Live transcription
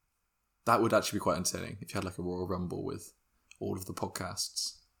That would actually be quite entertaining if you had like a Royal Rumble with all of the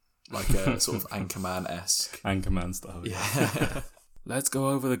podcasts. Like a sort of Anchorman-esque. Anchorman style. Yeah. Let's go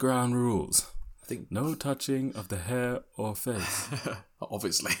over the ground rules. I think No touching of the hair or face.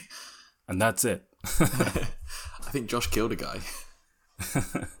 obviously. And that's it. I think Josh killed a guy.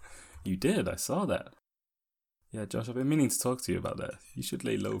 You did, I saw that. Yeah, Josh, I've been meaning to talk to you about that. You should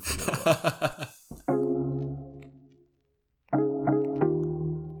lay low for a little while.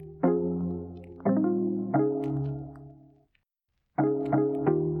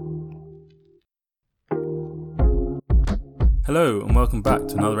 Hello and welcome back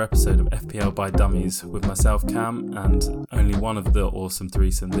to another episode of FPL by Dummies with myself, Cam, and only one of the awesome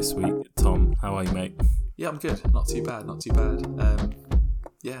threesome this week, Tom. How are you, mate? Yeah, I'm good. Not too bad.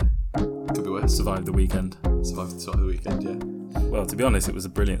 Yeah, could be worse. Survived the weekend. Survived the weekend, yeah. Well, to be honest, it was a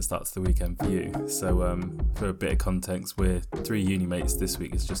brilliant start to the weekend for you. So, for a bit of context, we're 3 uni mates this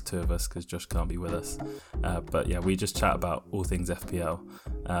week. It's just 2 of us because Josh can't be with us. But yeah, we just chat about all things FPL.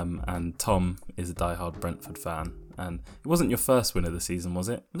 And Tom is a diehard Brentford fan. And it wasn't your first win of the season, was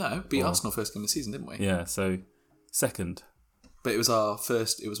it? No, beat Arsenal first game of the season, didn't we? Yeah, so second. But it was our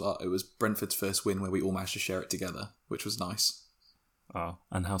first. It was Brentford's first win where we all managed to share it together, which was nice. Oh,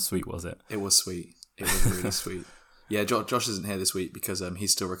 and how sweet was it? It was sweet. It was really sweet. Yeah, Josh isn't here this week because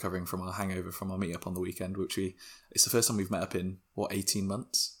he's still recovering from our hangover from our meet-up on the weekend, it's the first time we've met up in, 18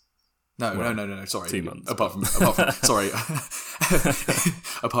 months? No, sorry. 2 months. Apart from sorry.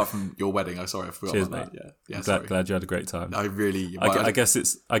 Apart from your wedding, I forgot Cheers, about mate. that. Yeah, Glad you had a great time. I really... I guess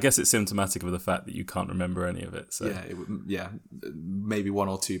it's symptomatic of the fact that you can't remember any of it. So Yeah, maybe 1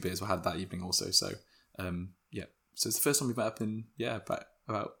 or 2 beers were had that evening also. So, yeah. So it's the first time we've met up in,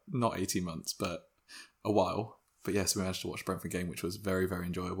 about not 18 months, but a while. But yes, we managed to watch Brentford game, which was very, very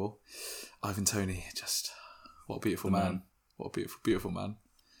enjoyable. Ivan Toney, just what a beautiful man. What a beautiful man.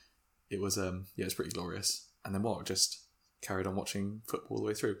 It was, it's pretty glorious. And then just carried on watching football all the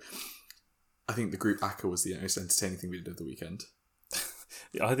way through. I think the group ACCA was the most entertaining thing we did the weekend.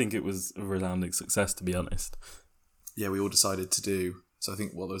 Yeah, I think it was a resounding success, to be honest. Yeah, we all decided to do, so I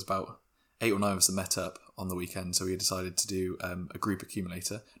think there was about 8 or 9 of us that met up on the weekend, so we decided to do a group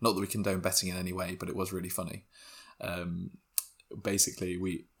accumulator. Not that we condone betting in any way, but it was really funny. Basically,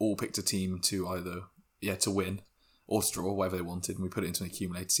 we all picked a team to either, to win or to draw, whatever they wanted, and we put it into an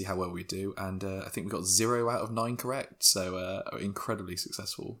accumulator to see how well we do, and I think we got 0 out of 9 correct, so incredibly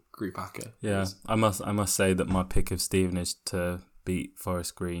successful group ACCA. Yeah, I must say that my pick of Stevenage to beat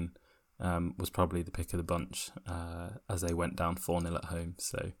Forest Green was probably the pick of the bunch, as they went down 4-0 at home,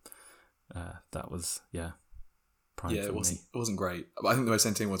 so... that was prime for me. It wasn't great. But I think the most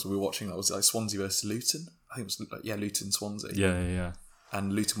entertaining was we were watching. That was like Swansea versus Luton. I think it was Luton Swansea. Yeah.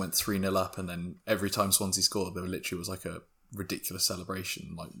 And Luton went 3-0 up, and then every time Swansea scored, there literally was like a ridiculous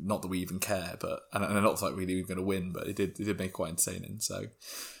celebration. Like, not that we even care, but and not like we were even going to win, but it did make it quite entertaining. So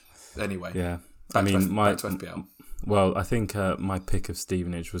anyway, yeah. Back to FPL. Well, I think my pick of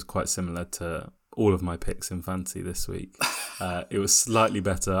Stevenage was quite similar to all of my picks in fantasy this week. It was slightly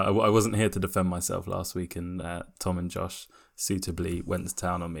better. I wasn't here to defend myself last week, and Tom and Josh suitably went to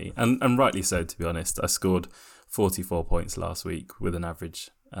town on me. And rightly so, to be honest. I scored 44 points last week with an average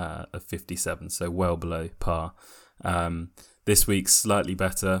of 57, so well below par. This week, slightly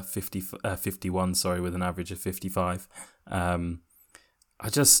better, 51, with an average of 55.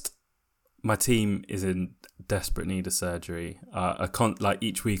 My team is in desperate need of surgery. I can't,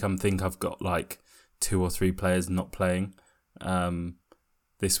 each week I've got 2 or 3 players not playing.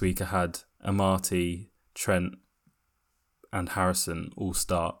 This week I had Amati, Trent and Harrison all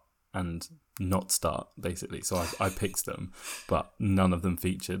start and not start, basically. So I picked them, but none of them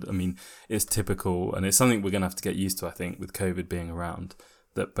featured. I mean, it's typical, and it's something we're going to have to get used to, I think, with COVID being around,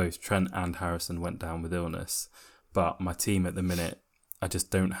 that both Trent and Harrison went down with illness. But my team at the minute, I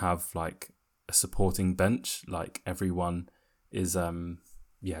just don't have a supporting bench. Everyone is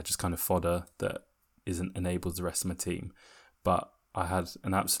just kind of fodder that enables the rest of my team. But I had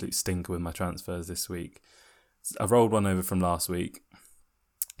an absolute stinker with my transfers this week. I rolled one over from last week,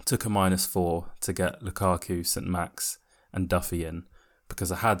 took a -4 to get Lukaku, St Max and Duffy in,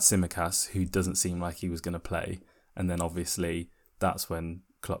 because I had Tsimikas, who doesn't seem like he was going to play, and then obviously that's when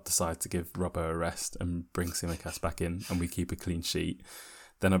Klopp decided to give Robbo a rest and bring Tsimikas back in, and we keep a clean sheet.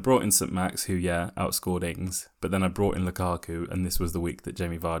 Then I brought in St Max, who, outscored Ings, but then I brought in Lukaku, and this was the week that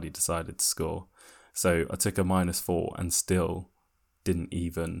Jamie Vardy decided to score. So I took a -4 and still didn't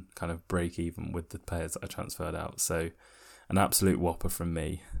even kind of break even with the players that I transferred out. So an absolute whopper from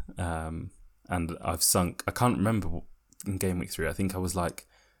me. And I've sunk, I can't remember in game week 3, I think I was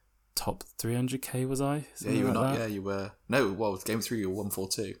top 300k, was I? Yeah, you were not. Yeah, you were. No, well, game 3 you were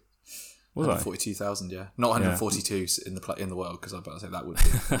 142. Was I? 142,000, yeah. Not 142 in the world, because I was about to say that would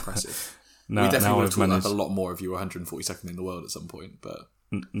be impressive. Now, We definitely now would I've have talked managed. like a lot more if you were 142nd in the world at some point, but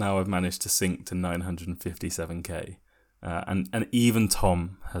Now I've managed to sink to 957k, and even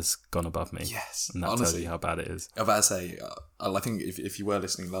Tom has gone above me. yes, And that tells honestly, you how bad it is. I'm about to say, I think if you were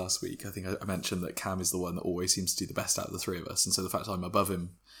listening last week, I think I mentioned that Cam is the one that always seems to do the best out of the three of us, and so the fact I'm above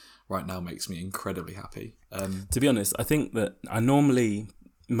him right now makes me incredibly happy. To be honest, I think that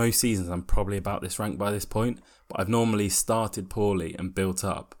most seasons I'm probably about this rank by this point, but I've normally started poorly and built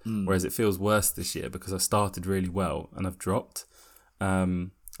up, whereas it feels worse this year because I started really well and I've dropped.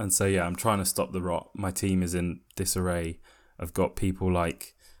 And so, yeah, I'm trying to stop the rot. My team is in disarray. I've got people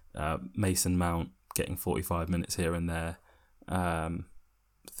like Mason Mount getting 45 minutes here and there,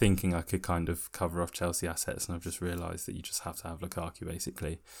 thinking I could kind of cover off Chelsea assets, and I've just realised that you just have to have Lukaku,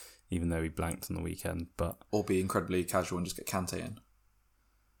 basically, even though he blanked on the weekend. Or be incredibly casual and just get Kante in.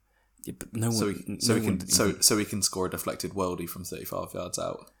 Yeah, but no one. So he can score a deflected worldie from 35 yards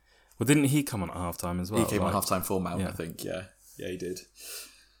out. Well, didn't he come on at half time as well? He came on half-time for Mount, yeah. I think. Yeah, he did.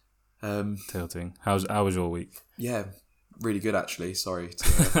 Tilting. How was your week? Yeah, really good actually. Sorry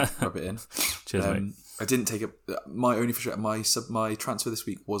to rub it in. Cheers, mate. I didn't take my only my transfer this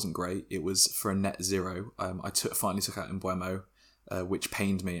week wasn't great. It was for a net 0. I finally took out Mbeumo, which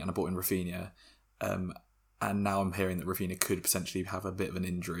pained me, and I bought in Rafinha. And now I'm hearing that Rafinha could potentially have a bit of an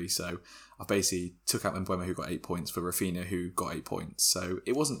injury. So I basically took out Mbeumo, who got 8 points, for Rafinha, who got 8 points. So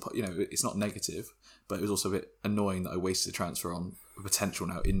it wasn't, it's not negative, but it was also a bit annoying that I wasted a transfer on a potential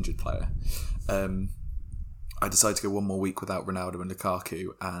now injured player. I decided to go one more week without Ronaldo and Lukaku,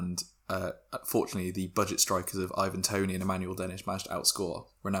 and fortunately the budget strikers of Ivan Toney and Emmanuel Dennis managed to outscore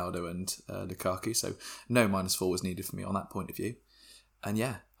Ronaldo and Lukaku. So no -4 was needed for me on that point of view.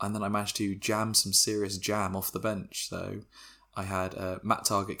 And then I managed to jam some serious jam off the bench. So I had Matt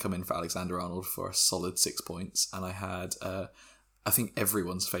Targett come in for Alexander-Arnold for a solid 6 points. And I had, I think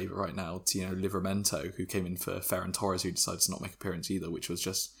everyone's favourite right now, Tino Livramento, who came in for Ferran Torres, who decided to not make an appearance either, which was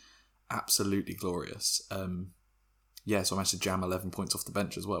just absolutely glorious. So I managed to jam 11 points off the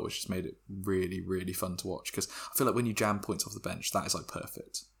bench as well, which just made it really, really fun to watch. Because I feel like when you jam points off the bench, that is like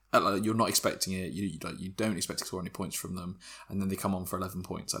perfect. You're not expecting it. You don't expect to score any points from them, and then they come on for 11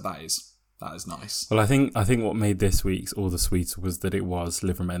 points. Like that is nice. Well, I think what made this week's all the sweeter was that it was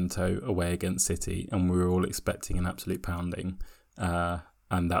Livramento away against City, and we were all expecting an absolute pounding,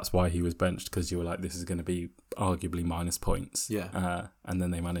 and that's why he was benched, because you were like, this is going to be arguably minus points. Yeah. And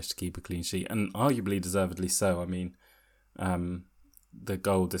then they managed to keep a clean sheet, and arguably deservedly so. I mean, the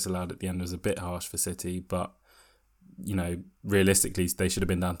goal disallowed at the end was a bit harsh for City, but realistically, they should have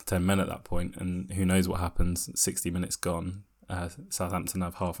been down to 10 men at that point, and who knows what happens. 60 minutes gone. Southampton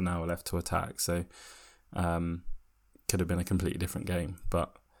have half an hour left to attack, so could have been a completely different game.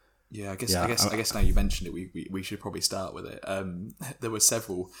 But I guess now you mentioned it, we should probably start with it. There were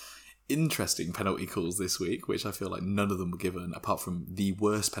several interesting penalty calls this week, which I feel like none of them were given, apart from the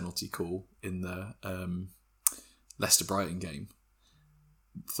worst penalty call in the Leicester Brighton game.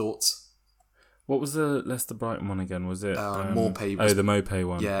 Thoughts? What was the Leicester Brighton one again? Was it Maupay? The Maupay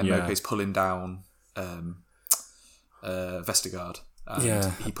one. Yeah, Maupay's pulling down Vestergaard.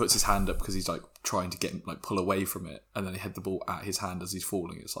 And he puts his hand up because he's like trying to get him, like pull away from it, and then he had the ball at his hand as he's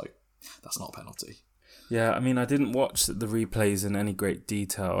falling. It's like, that's not a penalty. Yeah, I mean, I didn't watch the replays in any great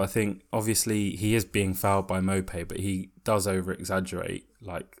detail. I think obviously he is being fouled by Maupay, but he does over exaggerate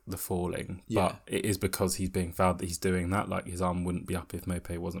like the falling. Yeah. But it is because he's being fouled that he's doing that. Like his arm wouldn't be up if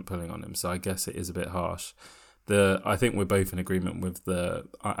Maupay wasn't pulling on him. So I guess it is a bit harsh. I think we're both in agreement with the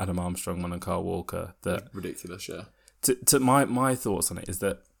Adam Armstrong one and Kyle Walker. That ridiculous, yeah. To my thoughts on it is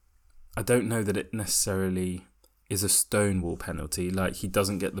that I don't know that it necessarily is a stonewall penalty. Like he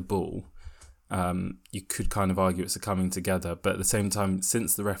doesn't get the ball. You could kind of argue it's a coming together, but at the same time,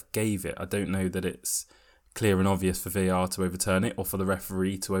 since the ref gave it, I don't know that it's clear and obvious for VAR to overturn it or for the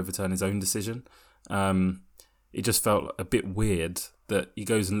referee to overturn his own decision. It just felt a bit weird that he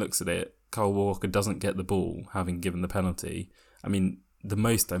goes and looks at it. Kyle Walker doesn't get the ball, having given the penalty. I mean, the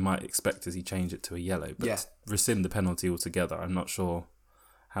most I might expect is he change it to a yellow, but rescind the penalty altogether. I'm not sure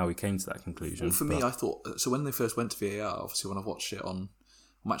how he came to that conclusion. Well, for me, I thought, so when they first went to VAR, obviously when I watched it on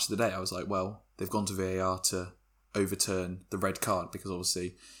Match of the Day, I was like, well, they've gone to VAR to overturn the red card, because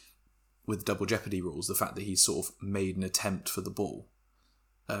obviously with the double jeopardy rules, the fact that he sort of made an attempt for the ball,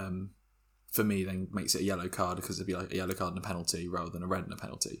 for me then makes it a yellow card, because it'd be like a yellow card and a penalty rather than a red and a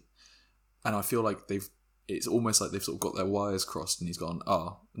penalty. And I feel like it's almost like they've sort of got their wires crossed, and he's gone,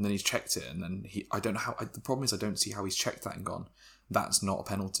 and then he's checked it, and then I don't know how, the problem is I don't see how he's checked that and gone, that's not a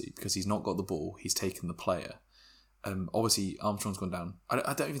penalty, because he's not got the ball, he's taken the player. Obviously, Armstrong's gone down.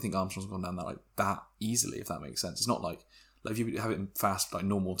 I don't even think Armstrong's gone down that easily, if that makes sense. It's not like if you have it in fast,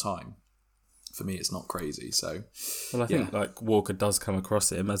 normal time, for me, it's not crazy. So, well, I think Walker does come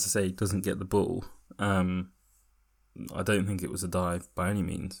across him. As I say, he doesn't get the ball. I don't think it was a dive by any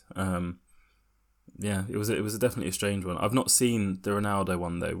means. It was definitely a strange one. I've not seen the Ronaldo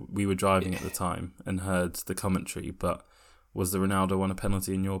one though. We were driving at the time and heard the commentary, but was the Ronaldo one a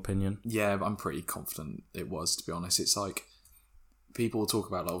penalty in your opinion? Yeah, I'm pretty confident it was, to be honest. It's people will talk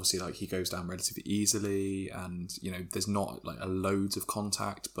about obviously he goes down relatively easily and there's not a loads of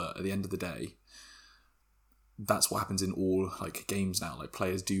contact, but at the end of the day, that's what happens in all games now.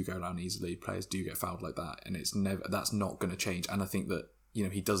 Players do go down easily, players do get fouled like that, and that's not going to change. And I think that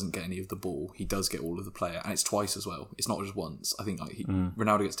he doesn't get any of the ball, he does get all of the player, and it's twice as well. It's not just once. I think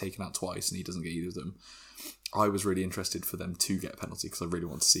Ronaldo gets taken out twice and he doesn't get either of them. I was really interested for them to get a penalty because I really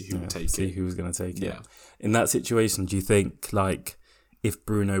want to see who would take it. See who was going to take it. In that situation, do you think if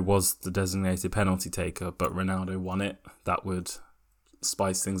Bruno was the designated penalty taker but Ronaldo won it, that would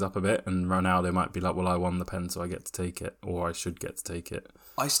spice things up a bit, and Ronaldo might be like, well, I won the pen, so I get to take it, or I should get to take it?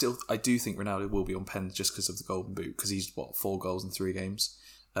 I do think Ronaldo will be on pens just because of the golden boot, because he's 4 goals in 3 games.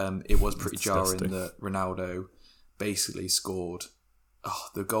 It was pretty jarring that Ronaldo basically scored.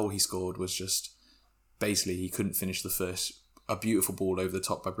 The goal he scored was just basically he couldn't finish a beautiful ball over the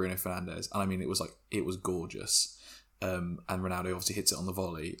top by Bruno Fernandes, and I mean it was gorgeous. And Ronaldo obviously hits it on the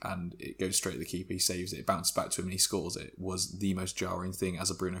volley and it goes straight to the keeper, he saves it, it bounces back to him and he scores it. Was the most jarring thing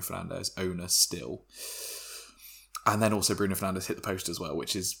as a Bruno Fernandes owner still. And then also Bruno Fernandes hit the post as well,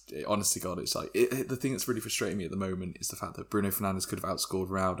 which is, honest to God, it's the thing that's really frustrating me at the moment is the fact that Bruno Fernandes could have outscored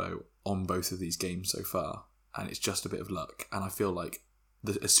Ronaldo on both of these games so far, and it's just a bit of luck. And I feel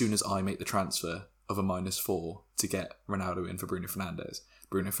as soon as I make the transfer of a -4 to get Ronaldo in for Bruno Fernandes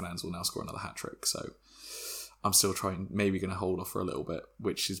will now score another hat-trick. So I'm still maybe going to hold off for a little bit,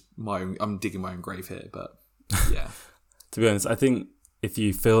 which is I'm digging my own grave here, but yeah. To be honest, I think if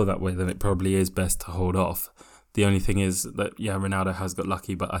you feel that way, then it probably is best to hold off. The only thing is that, Ronaldo has got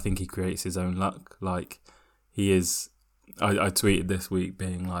lucky, but I think he creates his own luck. He is... I tweeted this week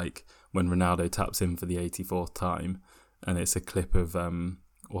being when Ronaldo taps in for the 84th time, and it's a clip of...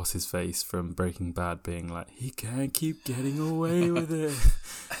 what's his face from Breaking Bad being he can't keep getting away with it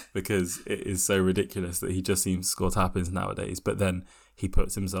because it is so ridiculous that he just seems to score tap-ins nowadays, but then he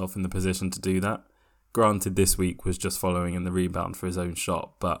puts himself in the position to do that. Granted, this week was just following in the rebound for his own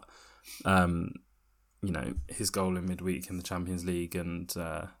shot, but his goal in midweek in the Champions League and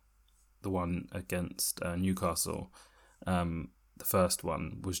the one against Newcastle, the first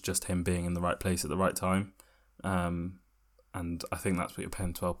one was just him being in the right place at the right time. And I think that's what you're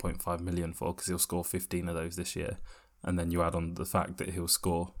paying 12.5 million for, because he'll score 15 of those this year. And then you add on the fact that he'll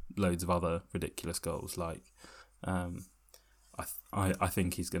score loads of other ridiculous goals. I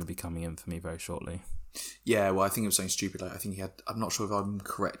think he's going to be coming in for me very shortly. Yeah, well, I think it was something stupid. I think he had, I'm not sure if I'm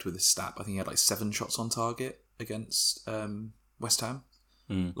correct with his stat, but I think he had 7 shots on target against West Ham.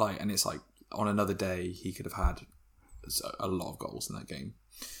 And it's on another day, he could have had a lot of goals in that game.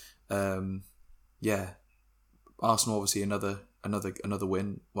 Arsenal obviously another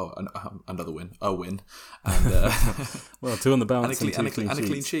win. Well, another win, a win, and well, 2 on the bounce and a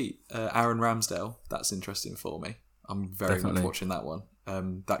clean sheet. Aaron Ramsdale, that's interesting for me. I'm very much watching that one.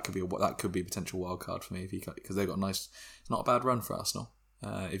 That could be a potential wild card for me because they've got a nice. It's not a bad run for Arsenal.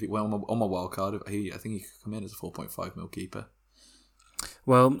 If it went on my wild card, I think he could come in as a 4.5 mil keeper.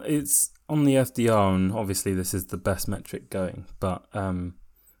 Well, it's on the FDR, and obviously this is the best metric going, but.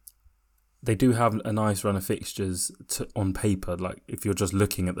 They do have a nice run of fixtures on paper, if you're just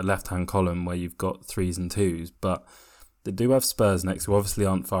looking at the left-hand column where you've got 3s and 2s, but they do have Spurs next, who obviously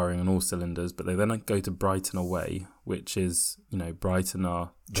aren't firing on all cylinders, but they then go to Brighton away, which is, Brighton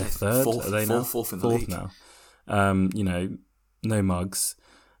are their third, fourth, are they now? Fourth in the league. Now. No mugs.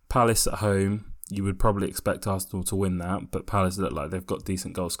 Palace at home, you would probably expect Arsenal to win that, but Palace look like they've got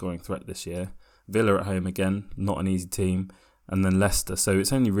decent goal-scoring threat this year. Villa at home again, not an easy team. And then Leicester. So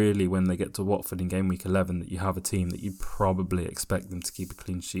it's only really when they get to Watford in game week 11 that you have a team that you probably expect them to keep a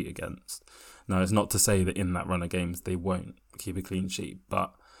clean sheet against. Now, it's not to say that in that run of games they won't keep a clean sheet,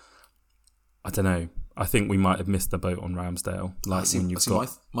 but I don't know. I think we might have missed the boat on Ramsdale.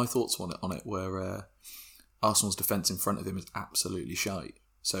 My thoughts on it were Arsenal's defence in front of him is absolutely shite.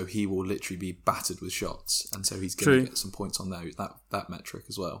 So he will literally be battered with shots, and so he's going to get some points on that metric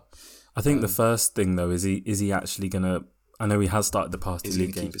as well. I think the first thing though is he actually going to. I know he has started the past 2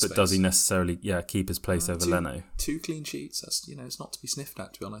 league games, but does he necessarily keep his place over Leno? 2 clean sheets, that's it's not to be sniffed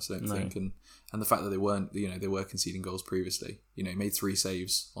at, to be honest, I don't think. And the fact that they were conceding goals previously. He made 3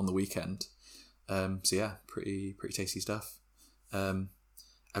 saves on the weekend. So yeah, pretty tasty stuff.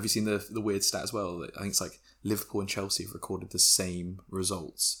 Have you seen the weird stat as well? I think it's like Liverpool and Chelsea have recorded the same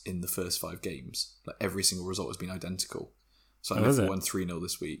results in the first 5 games. Like every single result has been identical. So like Liverpool won 3-0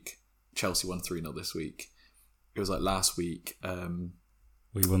 this week. Chelsea won 3-0 this week. It was like last week.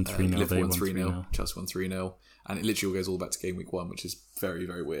 We won 3-0. Liverpool won 3-0. Chelsea won 3-0. And it literally all goes all back to game week 1, which is very,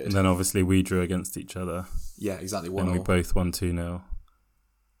 very weird. And then obviously we drew against each other. Yeah, exactly. 1-0. And we both won 2-0.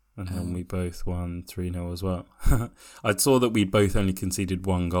 And then we both won 3-0 as well. I saw that we both only conceded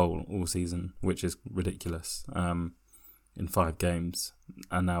 1 goal all season, which is ridiculous, in 5 games.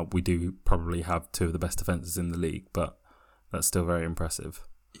 And now we do probably have 2 of the best defences in the league, but that's still very impressive.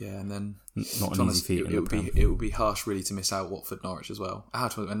 Yeah, and then not an easy feat. It would be harsh really to miss out Watford Norwich as well.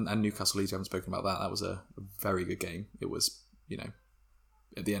 And Newcastle Leeds. We haven't spoken about that. That was a very good game. It was,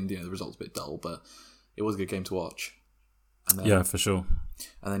 at the end, the result's a bit dull, but it was a good game to watch. And then, yeah, for sure.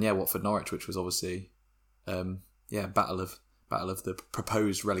 And then Watford Norwich, which was obviously battle of the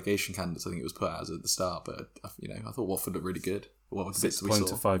proposed relegation candidates. I think it was put out as at the start, but I thought Watford looked really good. What was the bits that we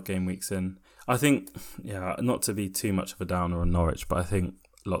saw? 5 game weeks in, I think, not to be too much of a downer on Norwich, but I think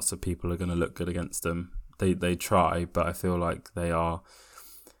lots of people are going to look good against them. They try, but I feel like there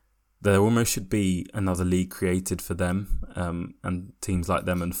almost should be another league created for them, and teams like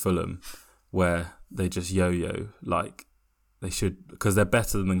them and Fulham, where they just yo-yo. Like they should, because they're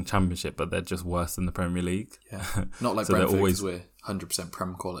better than the Championship, but they're just worse than the Premier League. Yeah, not like so Brentford, because we're 100%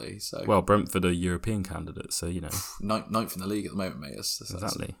 Prem quality. So well, Brentford are European candidates, so ninth in the league at the moment, mate.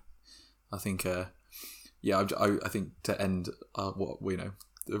 Exactly. I think, I think to end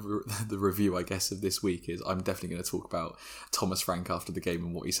the review, I guess, of this week is I'm definitely going to talk about Thomas Frank after the game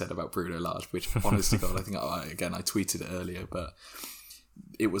and what he said about Bruno Lage, which, honestly, God, I think I tweeted it earlier, but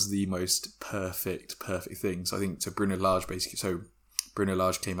it was the most perfect thing. So I think Bruno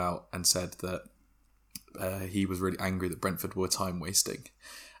Lage came out and said that he was really angry that Brentford were time wasting.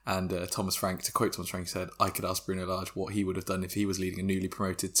 And Thomas Frank, to quote Thomas Frank, said, "I could ask Bruno Lage what he would have done if he was leading a newly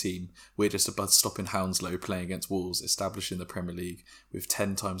promoted team. We're just a bus stop in Hounslow playing against Wolves, established in the Premier League, with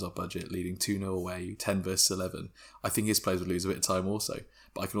 10 times our budget, leading 2-0 away, 10 versus 11. I think his players would lose a bit of time also.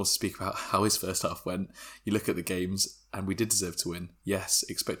 But I can also speak about how his first half went. You look at the games, and we did deserve to win. Yes,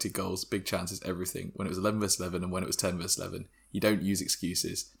 expected goals, big chances, everything. When it was 11 versus 11 and when it was 10 versus 11, you don't use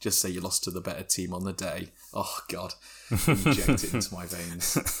excuses. Just say you lost to the better team on the day." Oh, God. Inject it into my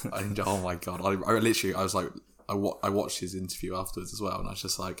veins. Oh, my God. I watched his interview afterwards as well, and I was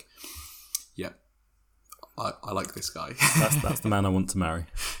just like, yeah, I like this guy. That's the man I want to marry.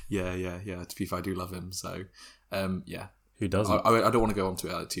 Yeah. To be fair, I do love him. So, yeah. Who doesn't? I don't want to go on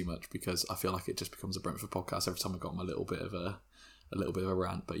to it too much because I feel like it just becomes a Brentford podcast every time I got my little bit of a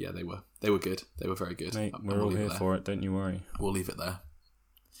rant. But yeah, they were good. They were very good. Mate, we're all here for it. Don't you worry. We'll leave it there.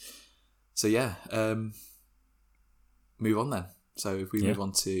 So yeah, move on then. So if we move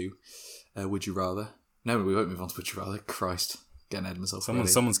on to Would You Rather? No, we won't move on to Would You Rather. Christ, getting ahead of myself.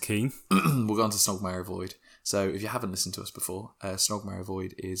 Someone's keen. We'll go on to Snog, Marry, Avoid. So if you haven't listened to us before, Snog, Marry,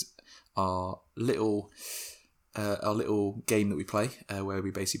 Avoid is our little game that we play, where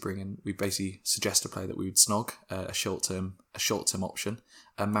we basically suggest a player that we would snog, a short term option,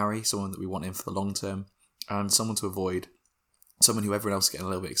 marry someone that we want in for the long term, and someone to avoid, someone who everyone else is getting a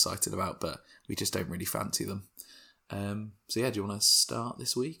little bit excited about, but we just don't really fancy them. So yeah, do you want to start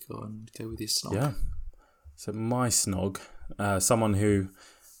this week or go with your snog? Yeah. So my snog, someone who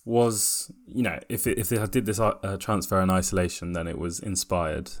was, if I did this transfer in isolation, then it was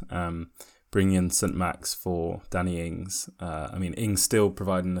inspired. Bringing in St Max for Danny Ings. Ings still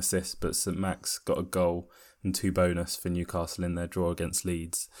provided an assist, but St Max got a goal and 2 bonus for Newcastle in their draw against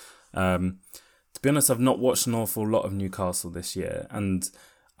Leeds. To be honest, I've not watched an awful lot of Newcastle this year, and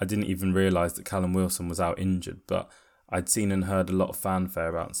I didn't even realise that Callum Wilson was out injured, but I'd seen and heard a lot of fanfare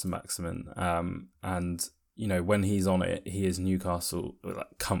about St Maximin. And, when he's on it, he is Newcastle,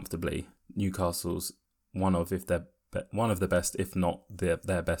 comfortably, Newcastle's one of the best, if not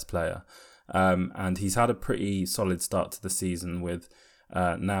their best player. And he's had a pretty solid start to the season with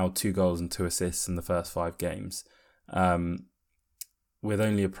now 2 goals and 2 assists in the first 5 games, with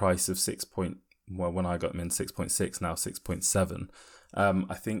only a price of when I got him in 6.6, now 6.7.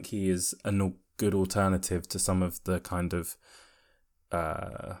 I think he is a good alternative to some of the kind of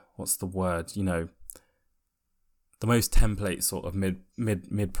what's the word? The most template sort of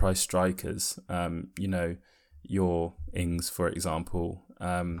mid price strikers. Your Ings, for example.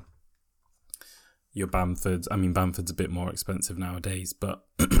 Your Bamford. Bamford's a bit more expensive nowadays, but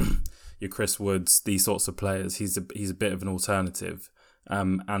your Chris Woods, these sorts of players, he's a bit of an alternative.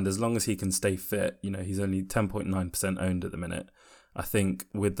 And as long as he can stay fit, he's only 10.9% owned at the minute. I think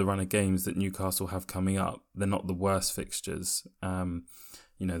with the run of games that Newcastle have coming up, they're not the worst fixtures.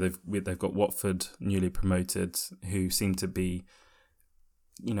 They've got Watford, newly promoted, who seem to be,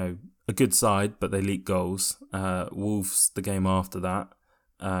 a good side, but they leak goals. Wolves, the game after that,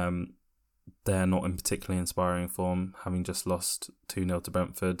 they're not in particularly inspiring form, having just lost 2-0 to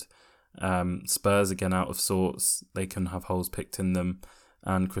Brentford. Spurs, again, out of sorts. They can have holes picked in them.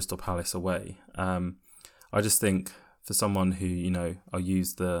 And Crystal Palace away. I just think for someone who, I'll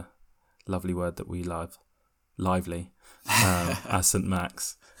use the lovely word that we love, lively, as St.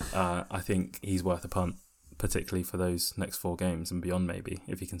 Max, I think he's worth a punt, particularly for those next 4 games and beyond, maybe,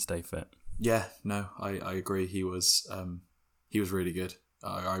 if he can stay fit. Yeah, no, I agree. He was really good.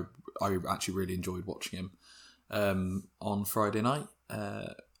 I actually really enjoyed watching him on Friday night.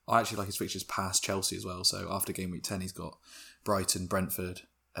 I actually like his fixtures past Chelsea as well. So after game week 10, he's got Brighton, Brentford,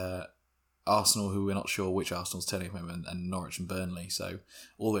 Arsenal, who we're not sure which Arsenal's turning at the moment, and Norwich and Burnley. So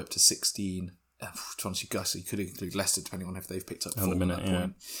all the way up to 16. To honestly, Gus, you could include Leicester, depending on if they've picked up form at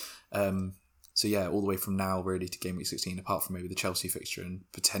that point. So yeah, all the way from now really to game week 16, apart from maybe the Chelsea fixture and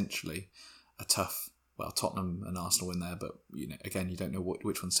potentially a tough, Tottenham and Arsenal in there, but again, you don't know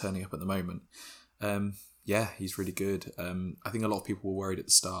which one's turning up at the moment. Yeah, he's really good. I think a lot of people were worried at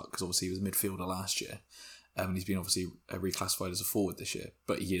the start because obviously he was midfielder last year. And he's been obviously reclassified as a forward this year,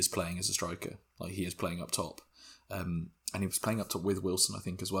 but he is playing as a striker. Like, he is playing up top. And he was playing up top with Wilson, I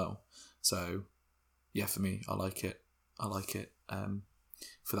think, as well. So, yeah, for me, I like it.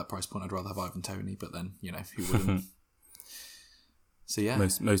 For that price point, I'd rather have Ivan Toney, but then, who wouldn't? So, yeah.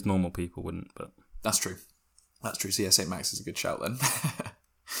 Most normal people wouldn't, but... That's true. So, yeah, St. Max is a good shout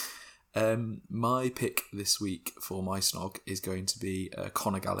then. My pick this week for my snog is going to be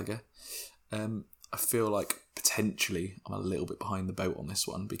Conor Gallagher. I feel like potentially I'm a little bit behind the boat on this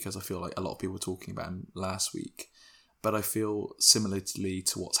one because I feel like a lot of people were talking about him last week. But I feel similarly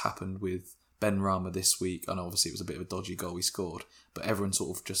to what's happened with Ben Rama this week. I know obviously it was a bit of a dodgy goal he scored, but everyone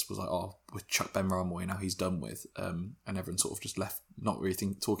sort of just was like, oh, we'll chuck Ben Rama away now, he's done with. And everyone sort of just left, not really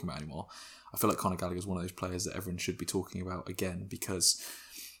talking about it anymore. I feel like Conor Gallagher is one of those players that everyone should be talking about again because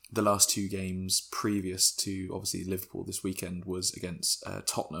the last 2 games previous to obviously Liverpool this weekend was against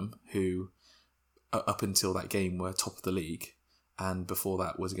Tottenham, who... up until that game were top of the league, and before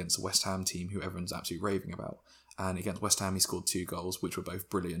that was against the West Ham team who everyone's absolutely raving about. And against West Ham he scored 2 goals, which were both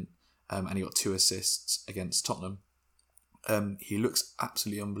brilliant, and he got 2 assists against Tottenham. He looks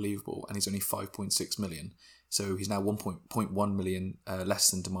absolutely unbelievable, and he's only 5.6 million, so he's now 1.1 million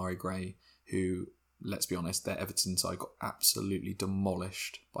less than Damari Gray, who, let's be honest, their Everton side got absolutely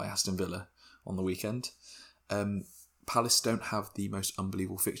demolished by Aston Villa on the weekend. Palace don't have the most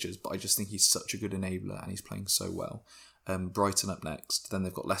unbelievable fixtures, but I just think he's such a good enabler and he's playing so well. Brighton up next, then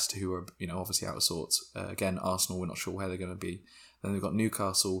they've got Leicester, who are obviously out of sorts. Again, Arsenal, we're not sure where they're going to be. Then they've got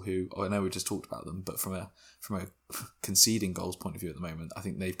Newcastle, who I know we just talked about them, but from a conceding goals point of view at the moment, I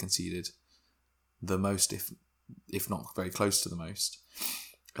think they've conceded the most, if not very close to the most.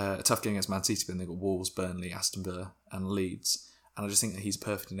 A tough game against Man City, but then they've got Wolves, Burnley, Aston Villa, and Leeds. And I just think that he's a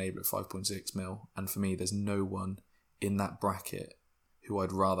perfect enabler at 5.6 mil. And for me, there's no one in that bracket who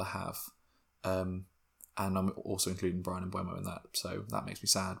I'd rather have. And I'm also including Brian and Mbeumo in that, so that makes me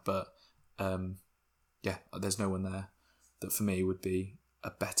sad. But yeah, there's no one there that for me would be a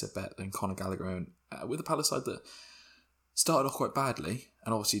better bet than Conor Gallagher. And with the Palace side that started off quite badly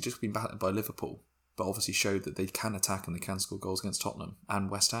and obviously just been battered by Liverpool, but obviously showed that they can attack and they can score goals against Tottenham and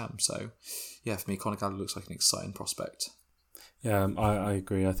West Ham. So yeah, for me, Conor Gallagher looks like an exciting prospect. Yeah, I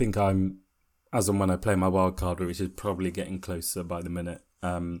agree. I think I'm, as and when I play my wild card, which is probably getting closer by the minute,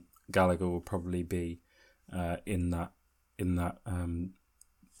 Gallagher will probably be in that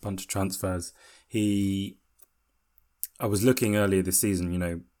bunch of transfers. I was looking earlier this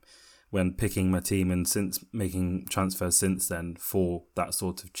season, when picking my team, and since making transfers since then for that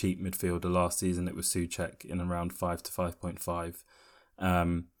sort of cheap midfielder. Last season it was Souček in around 5 to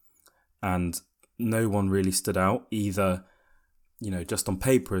 5.5, and no one really stood out either. Just on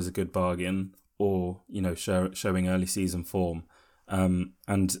paper as a good bargain, or showing early season form. And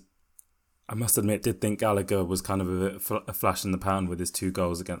I must admit, did think Gallagher was kind of a flash in the pan with his 2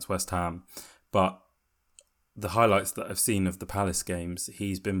 goals against West Ham, but the highlights that I've seen of the Palace games,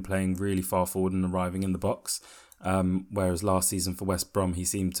 he's been playing really far forward and arriving in the box. Whereas last season for West Brom, he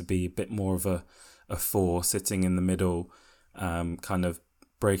seemed to be a bit more of a 4, sitting in the middle, kind of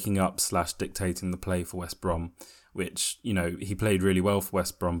breaking up / dictating the play for West Brom, which, he played really well for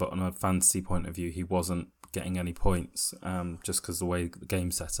West Brom, but on a fantasy point of view, he wasn't getting any points, just because the way the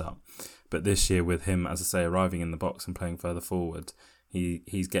game's set up. But this year with him, as I say, arriving in the box and playing further forward,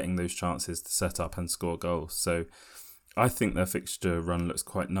 he's getting those chances to set up and score goals. So I think their fixture run looks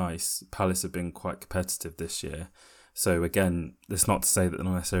quite nice. Palace have been quite competitive this year. So again, that's not to say that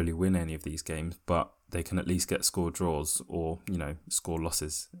they'll necessarily win any of these games, but they can at least get score draws or, score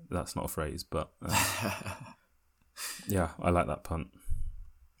losses. That's not a phrase, but yeah, I like that punt.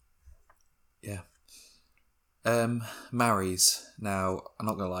 Yeah. Marries. Now, I'm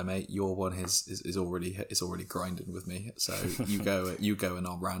not gonna lie, mate. Your one is already grinding with me. So you go, and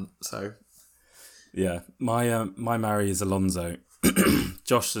I'll rant. So yeah, my marry is Alonso.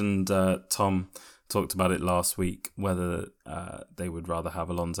 Josh and Tom talked about it last week whether they would rather have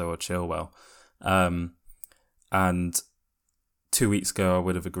Alonso or Chilwell. And 2 weeks ago, I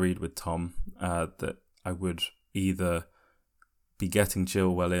would have agreed with Tom that I would either be getting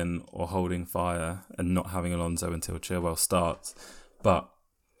Chilwell in or holding fire and not having Alonso until Chilwell starts. But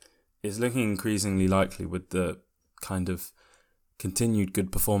it's looking increasingly likely with the kind of continued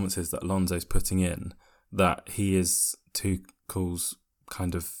good performances that Alonso's putting in that he is Tuchel's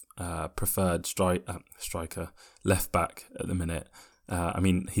kind of preferred striker, left back at the minute. I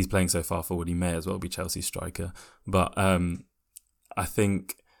mean, he's playing so far forward, he may as well be Chelsea's striker. But I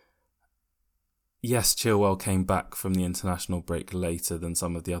think, yes, Chilwell came back from the international break later than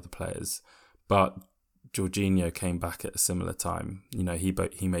some of the other players, but Jorginho came back at a similar time.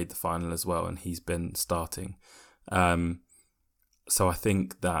 He made the final as well, and he's been starting. So I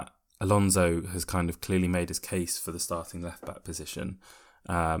think that Alonso has kind of clearly made his case for the starting left-back position.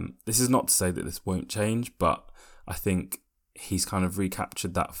 This is not to say that this won't change, but I think he's kind of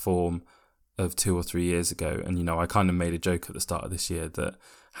recaptured that form of 2 or 3 years ago. And, I kind of made a joke at the start of this year that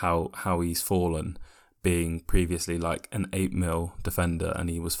how he's fallen, being previously like an 8 mil defender, and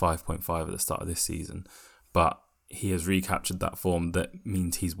he was 5.5 at the start of this season. But he has recaptured that form that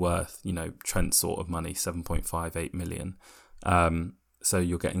means he's worth, Trent sort of money, 7.58 million. So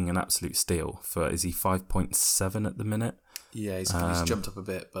you're getting an absolute steal for, is he 5.7 at the minute? Yeah, he's jumped up a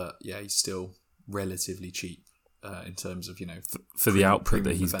bit, but yeah, he's still relatively cheap in terms of, for the output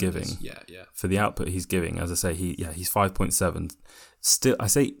that he's defenders. giving. Yeah. For the output he's giving, as I say, he's 5.7. Still, I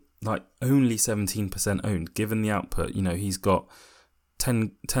say like only 17% owned, given the output. He's got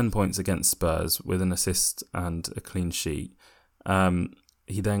 10 points against Spurs with an assist and a clean sheet.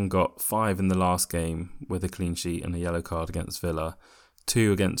 He then got 5 in the last game with a clean sheet and a yellow card against Villa,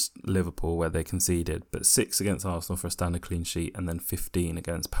 2 against Liverpool where they conceded, but 6 against Arsenal for a standard clean sheet, and then 15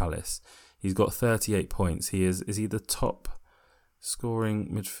 against Palace. He's got 38 points. Is he the top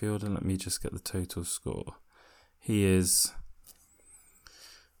scoring midfielder? Let me just get the total score. He is...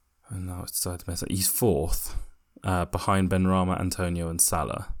 And now it's decided to mess up. He's 4th, behind Benrahma, Antonio and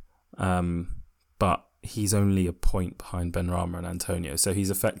Salah. But he's only a point behind Benrahma and Antonio, so he's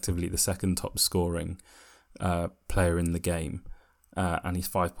effectively the second top scoring player in the game, and he's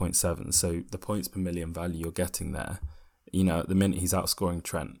 5.7. So the points per million value you're getting there, at the minute he's outscoring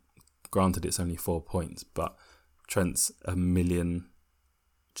Trent. Granted, it's only 4 points, but Trent's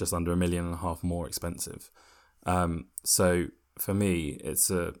just under $1.5 million more expensive. So for me, it's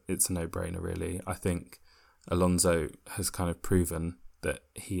a no-brainer, really. I think Alonso has kind of proven that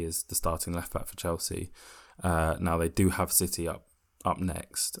he is the starting left back for Chelsea. Now they do have City up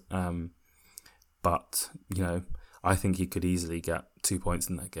next, but I think he could easily get 2 points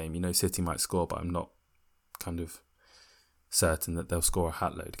in that game. City might score, but I'm not kind of certain that they'll score a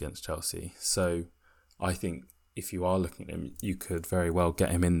hat load against Chelsea. So I think if you are looking at him, you could very well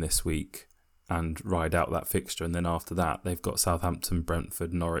get him in this week and ride out that fixture. And then after that, they've got Southampton,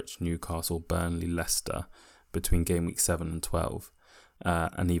 Brentford, Norwich, Newcastle, Burnley, Leicester between game week 7 and 12.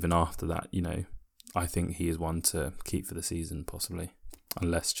 And even after that, I think he is one to keep for the season, possibly,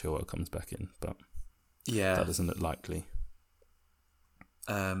 unless Chilwell comes back in. But yeah, that doesn't look likely.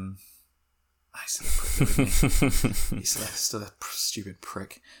 He's still a stupid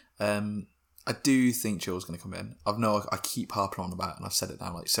prick. I do think Chilwell's going to come in. I keep harping on about it, and I've said it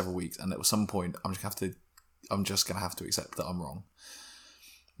now like several weeks. And at some point, I'm just going to have to accept that I'm wrong.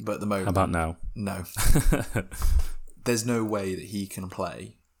 But at the moment, how about now? No, there's no way that he can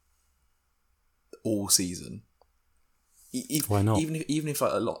play all season. Why not? Even if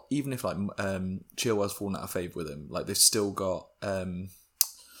Chilwell's fallen out of favour with him, like they've still got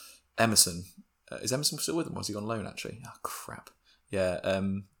Emerson. Is Emerson still with them? Was he on loan actually? Oh crap! Yeah.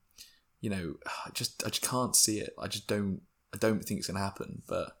 I just can't see it. I don't think it's going to happen.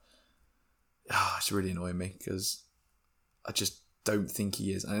 But it's really annoying me because I just don't think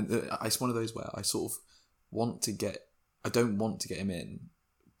he is. And it's one of those where I sort of I don't want to get him in,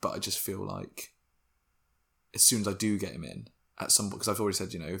 but I just feel like as soon as I do get him in at some point, because I've already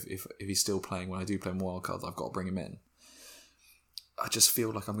said, if he's still playing when I do play more wildcards, I've got to bring him in. I just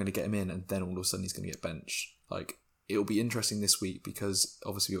feel like I'm going to get him in, and then all of a sudden he's going to get benched. Like it'll be interesting this week because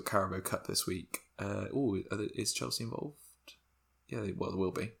obviously we've got Carabao Cup this week. Is Chelsea involved? Yeah, well, there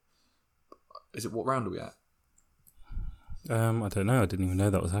will be. Is it, what round are we at? I don't know. I didn't even know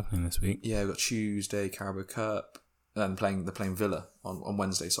that was happening this week. Yeah, we've got Tuesday, Carabao Cup, and they're playing Villa on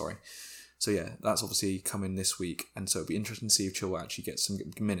Wednesday, sorry. So yeah, that's obviously coming this week, and so it'll be interesting to see if Chilwell actually gets some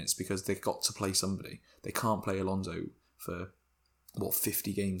minutes because they've got to play somebody. They can't play Alonso for,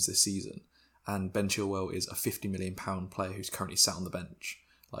 50 games this season, and Ben Chilwell is a £50 million player who's currently sat on the bench.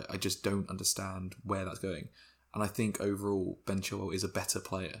 Like, I just don't understand where that's going. And I think overall, Ben Chilwell is a better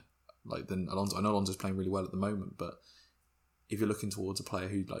player than Alonso. I know Alonso's playing really well at the moment, but if you're looking towards a player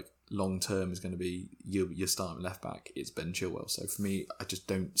who long term is going to be your starting left back, it's Ben Chilwell. So for me, I just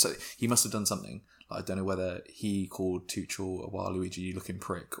don't. So he must have done something. I don't know whether he called Tuchel a Waluigi you looking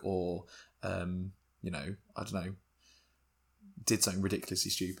prick, or I don't know, did something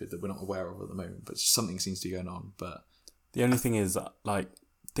ridiculously stupid that we're not aware of at the moment. But something seems to be going on. But the only thing is,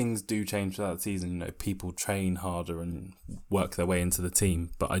 things do change throughout the season. People train harder and work their way into the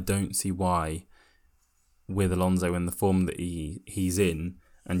team, but I don't see why, with Alonso in the form that he's in,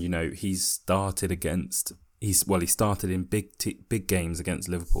 and he started in big games against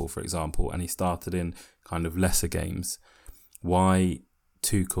Liverpool, for example, and he started in kind of lesser games. Why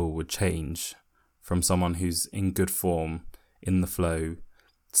Tuchel would change from someone who's in good form, in the flow,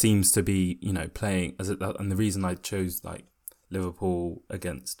 seems to be playing as it. And the reason I chose Liverpool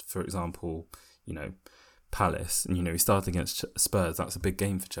against, for example, Palace, and he started against Spurs. That's a big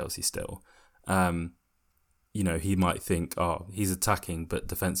game for Chelsea still. He might think, he's attacking, but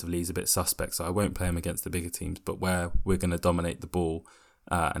defensively he's a bit suspect, so I won't play him against the bigger teams. But where we're going to dominate the ball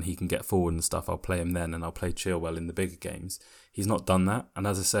and he can get forward and stuff, I'll play him then, and I'll play Chilwell in the bigger games. He's not done that, and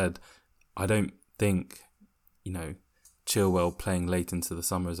as I said, I don't think Chilwell playing late into the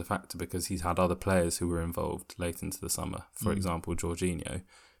summer is a factor because he's had other players who were involved late into the summer. For example, Jorginho,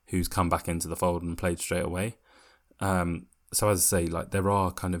 who's come back into the fold and played straight away. So as I say, there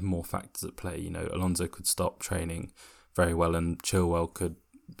are kind of more factors at play. Alonso could stop training very well and Chilwell could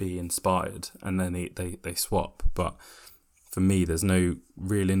be inspired, and then they swap. But for me, there's no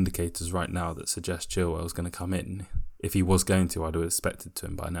real indicators right now that suggest Chilwell's going to come in. If he was going to, I'd have expected to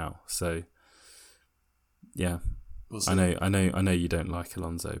him by now. So, yeah. We'll I know you don't like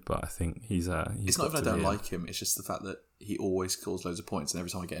Alonso, but I think he's it's not even I don't like him, it's just the fact that he always scores loads of points, and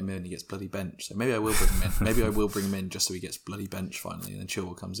every time I get him in, he gets bloody benched. So maybe I will bring him in. Maybe I will bring him in just so he gets bloody benched finally, and then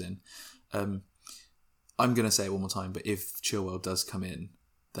Chilwell comes in. I'm going to say it one more time, but if Chilwell does come in,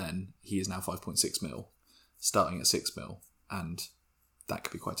 then he is now 5.6 mil, starting at 6 mil, and that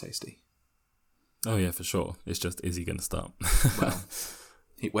could be quite tasty. Oh yeah, for sure. It's just, is he going to start? Well,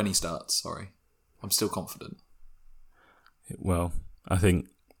 when he starts, sorry. I'm still confident. Well, I think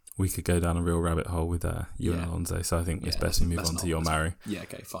we could go down a real rabbit hole with you and Alonso, so I think it's best we move on to your Mari. Yeah,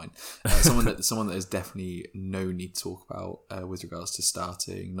 okay, fine. Someone that there's definitely no need to talk about with regards to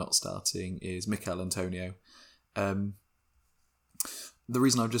starting, not starting, is Mikel Antonio. The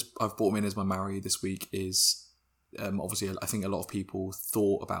reason I've brought him in as my Mari this week is obviously I think a lot of people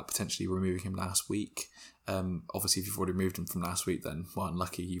thought about potentially removing him last week. Obviously, if you've already removed him from last week, then well,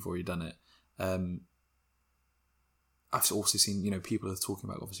 unlucky, you've already done it. I've also seen, people are talking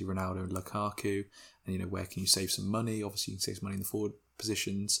about obviously Ronaldo and Lukaku, and where can you save some money? Obviously, you can save some money in the forward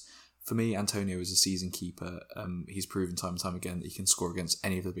positions. For me, Antonio is a season keeper. He's proven time and time again that he can score against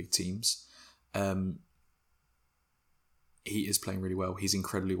any of the big teams. He is playing really well. He's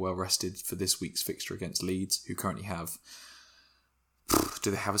incredibly well rested for this week's fixture against Leeds, who currently have.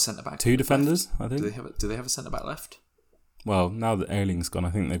 Do they have a centre back? 2 defenders, left? I think. Do they have a centre back left? Well, now that Erling's gone, I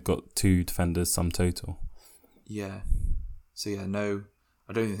think they've got 2 defenders, sum total. Yeah. So yeah, no,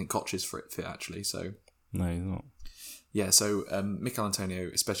 I don't even think Koch is fit actually. So no, he's not. Yeah, so Mikel Antonio,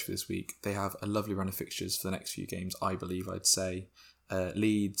 especially for this week, they have a lovely run of fixtures for the next few games. I believe I'd say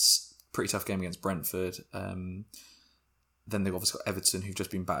Leeds, pretty tough game against Brentford. Then they've obviously got Everton, who've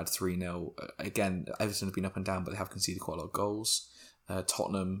just been battered 3-0. Again, Everton have been up and down, but they have conceded quite a lot of goals.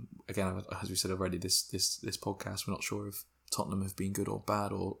 Tottenham, again, as we said already, this podcast, we're not sure if Tottenham have been good or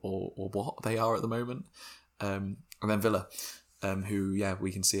bad or what they are at the moment. And then Villa, who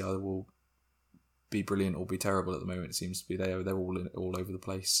we can see either will be brilliant or be terrible at the moment. It seems to be they're all over the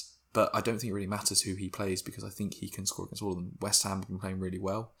place. But I don't think it really matters who he plays because I think he can score against all of them. West Ham have been playing really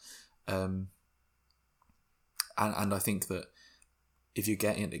well, and I think that if you're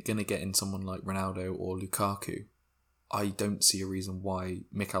going to get in someone like Ronaldo or Lukaku, I don't see a reason why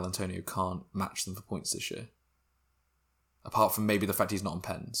Mikel Antonio can't match them for points this year. Apart from maybe the fact he's not on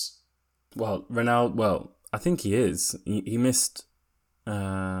pens. Well, Ronaldo. Well, I think he is. He missed.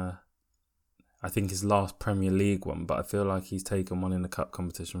 I I think his last Premier League one, but I feel like he's taken one in a cup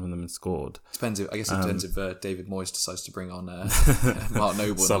competition from them and scored. Depends. I guess it depends if David Moyes decides to bring on Mark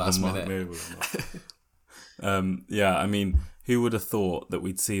Noble in the last minute. Noble or not. Yeah, I mean, who would have thought that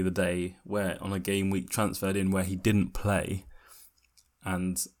we'd see the day where on a game week transferred in where he didn't play,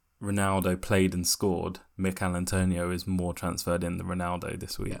 and Ronaldo played and scored. Mikel Antonio is more transferred in than Ronaldo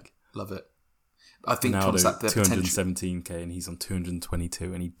this week. Yeah, love it. I think Ronaldo 217k and he's on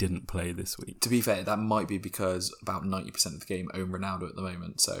 222 and he didn't play this week. To be fair, that might be because about 90% of the game own Ronaldo at the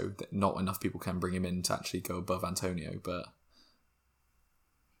moment, so not enough people can bring him in to actually go above Antonio. But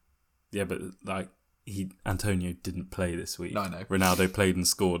yeah, but like Antonio didn't play this week. No, I know. Ronaldo played and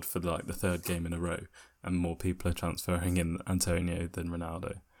scored for like the third game in a row, and more people are transferring in Antonio than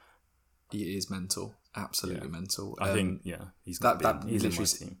Ronaldo. It is mental, absolutely mental. I think he's that he's literally in my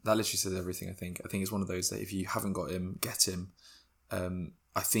team. That literally says everything. I think it's one of those that if you haven't got him, get him.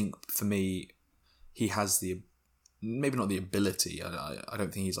 I think for me, he has maybe not the ability. I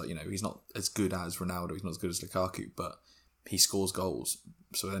don't think he's he's not as good as Ronaldo. He's not as good as Lukaku, but he scores goals.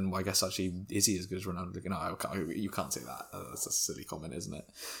 So then I guess actually, is he as good as Ronaldo? No, you can't say that. That's a silly comment, isn't it?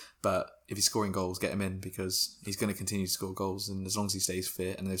 But if he's scoring goals, get him in because he's going to continue to score goals. And as long as he stays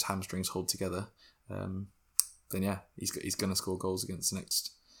fit and those hamstrings hold together, then he's going to score goals against the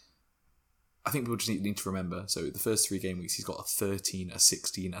next. I think people just need to remember. So the first 3 game weeks, he's got a 13, a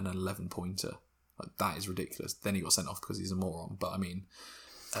 16, and an 11 pointer. Like, that is ridiculous. Then he got sent off because he's a moron. But I mean,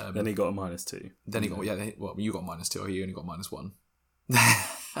 then he got a -2. Then he got you got -2. Or he only got -1.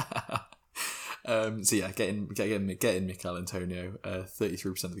 So yeah, get in Mikel Antonio.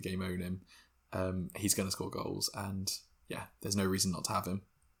 33% of the game own him. He's going to score goals, and yeah, there's no reason not to have him.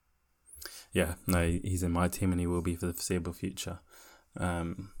 Yeah, no, he's in my team, and he will be for the foreseeable future.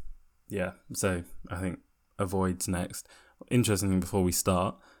 Yeah, so I think avoids next. Interestingly, before we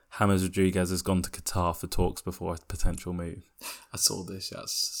start, James Rodriguez has gone to Qatar for talks before a potential move. I saw this.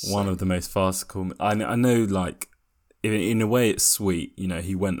 Yes, one of the most farcical. I know, like. In a way, it's sweet. You know,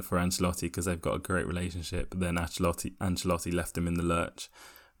 he went for Ancelotti because they've got a great relationship. But then Ancelotti left him in the lurch.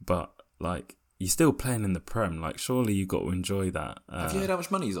 But, like, you're still playing in the Prem. Like, surely you've got to enjoy that. Have you heard how much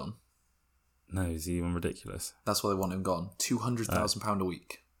money he's on? No, is he even ridiculous? That's why they want him gone. £200,000 a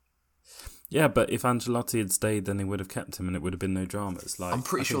week. Yeah, but if Ancelotti had stayed, then they would have kept him and it would have been no dramas. Like, I'm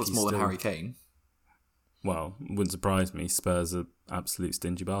pretty sure it's more than Harry Kane. Well, wouldn't surprise me. Spurs are absolute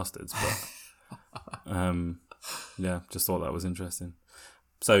stingy bastards. But... yeah, just thought that was interesting.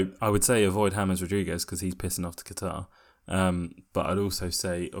 So I would say avoid James Rodriguez because he's pissing off to Qatar. But I'd also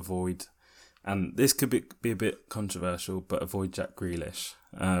say avoid, and this could be a bit controversial, but avoid Jack Grealish.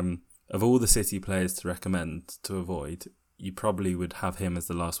 Of all the City players to recommend to avoid, you probably would have him as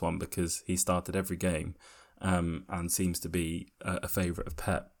the last one because he started every game and seems to be a favourite of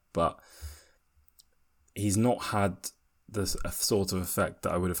Pep. But he's not had the sort of effect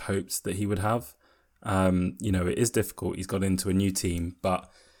that I would have hoped that he would have. It is difficult. He's got into a new team, but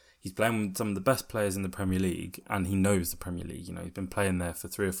he's playing with some of the best players in the Premier League, and he knows the Premier League. You know, he's been playing there for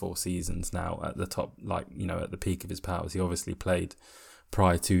 3 or 4 seasons now at the top, at the peak of his powers. He obviously played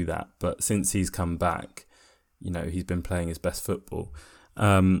prior to that, but since he's come back, he's been playing his best football.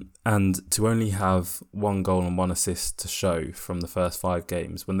 And to only have 1 goal and 1 assist to show from the first 5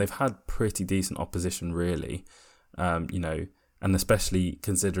 games, when they've had pretty decent opposition, really, and especially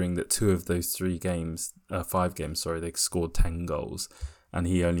considering that 2 of those 5 games, they scored 10 goals, and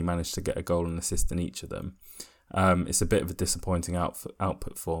he only managed to get a goal and assist in each of them. It's a bit of a disappointing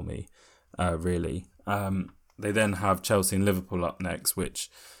output for me, really. They then have Chelsea and Liverpool up next,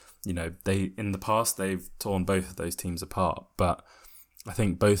 which, they in the past they've torn both of those teams apart, but I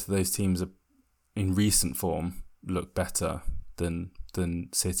think both of those teams are in recent form look better than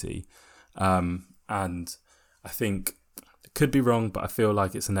City, and I think. Could be wrong, but I feel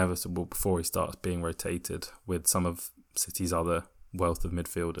like it's inevitable before he starts being rotated with some of City's other wealth of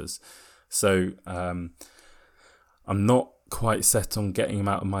midfielders. So I'm not quite set on getting him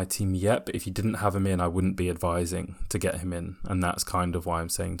out of my team yet, but if you didn't have him in, I wouldn't be advising to get him in. And that's kind of why I'm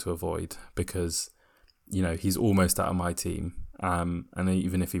saying to avoid, because, he's almost out of my team. And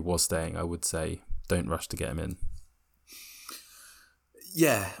even if he was staying, I would say don't rush to get him in.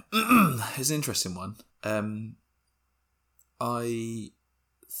 Yeah, it's an interesting one. I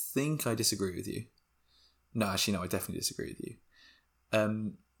think I disagree with you. No, actually, no, I definitely disagree with you.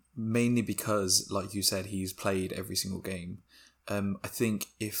 Mainly because, like you said, he's played every single game. I think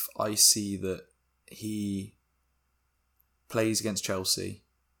if I see that he plays against Chelsea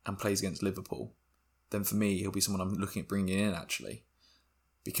and plays against Liverpool, then for me, he'll be someone I'm looking at bringing in, actually.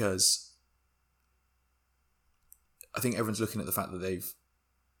 Because I think everyone's looking at the fact that they've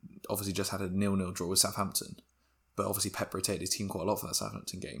obviously just had a 0-0 draw with Southampton, but obviously Pep rotated his team quite a lot for that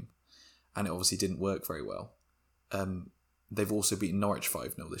Southampton game, and it obviously didn't work very well. They've also beaten Norwich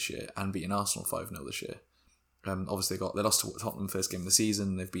 5-0 this year and beaten Arsenal 5-0 this year. Obviously they lost to Tottenham first game of the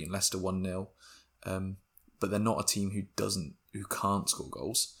season. They've beaten Leicester 1-0, but they're not a team who can't score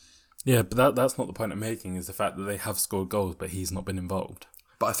goals. Yeah, but that's not the point I'm making. Is the fact that they have scored goals, but he's not been involved.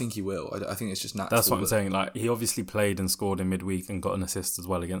 But I think he will. I think it's just natural. That's what I'm saying. Like, he obviously played and scored in midweek and got an assist as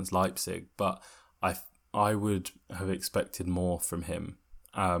well against Leipzig, but I would have expected more from him.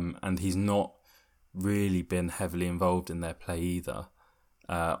 And he's not really been heavily involved in their play either.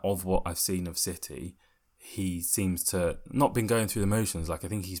 Of what I've seen of City, he seems to not been going through the motions. Like, I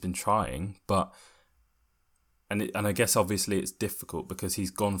think he's been trying, but and I guess obviously it's difficult because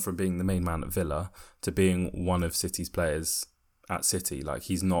he's gone from being the main man at Villa to being one of City's players at City. Like,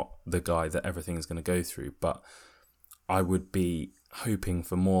 he's not the guy that everything is going to go through, but I would be hoping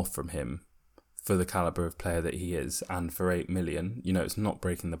for more from him for the calibre of player that he is, and for 8 million. You know, it's not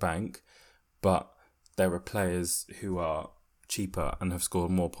breaking the bank, but there are players who are cheaper and have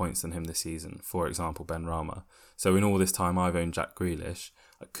scored more points than him this season. For example, Benrahma. So in all this time I've owned Jack Grealish,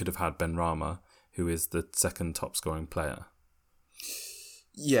 I could have had Benrahma, who is the second top scoring player.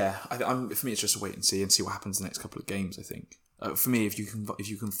 Yeah, for me it's just a wait and see what happens in the next couple of games. I think for me, if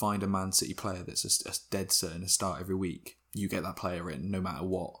you can find a Man City player that's a dead certain to start every week, you get that player in no matter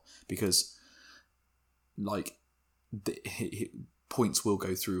what, because like points will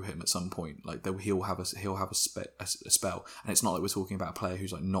go through him at some point. Like he'll have a spell, and it's not like we're talking about a player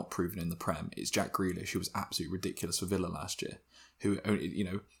who's like not proven in the Prem. It's Jack Grealish, who was absolutely ridiculous for Villa last year, who, you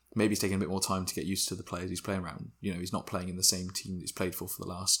know, maybe he's taking a bit more time to get used to the players he's playing around. You know, he's not playing in the same team that he's played for the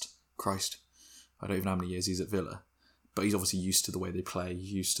last, I don't even know how many years he's at Villa, but he's obviously used to the way they play,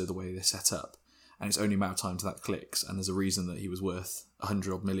 used to the way they're set up, and it's only a matter of time till that clicks. And there's a reason that he was worth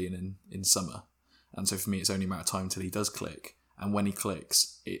 100 million in summer, and so for me it's only a matter of time till he does click. And when he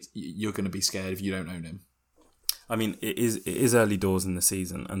clicks, you're going to be scared if you don't own him. I mean, it is early doors in the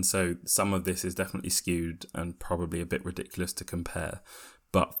season, and so some of this is definitely skewed and probably a bit ridiculous to compare.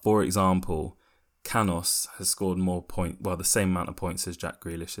 But for example, Canos has scored the same amount of points as Jack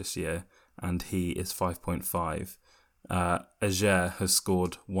Grealish this year, and he is 5.5. Ajer has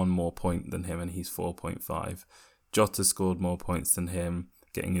scored one more point than him, and he's 4.5. Jota scored more points than him,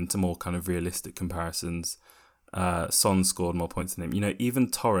 getting into more kind of realistic comparisons. Son scored more points than him. You know, even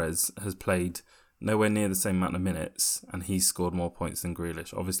Torres has played nowhere near the same amount of minutes, and he's scored more points than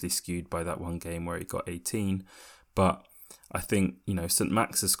Grealish. Obviously skewed by that one game where he got 18, but I think, you know, St.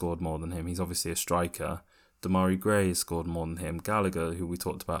 Max has scored more than him. He's obviously a striker. Damari Gray has scored more than him. Gallagher, who we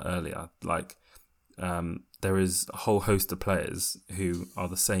talked about earlier, there is a whole host of players who are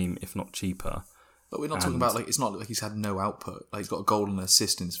the same, if not cheaper. But we're not talking about, like, it's not like he's had no output. Like, he's got a goal and an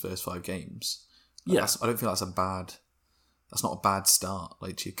assist in his first 5 games. I don't feel that's not a bad start,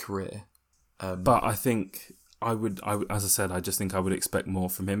 like, to your career. But I think I would, as I said, I just think I would expect more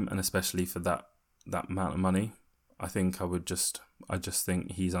from him, and especially for that amount of money. I just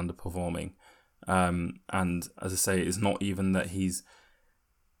think he's underperforming. And as I say, it's not even that he's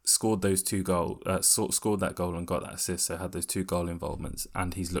scored those 2 goals, scored that goal and got that assist, so had those 2 goal involvements,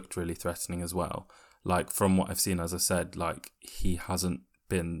 and he's looked really threatening as well. Like, from what I've seen, as I said, like, he hasn't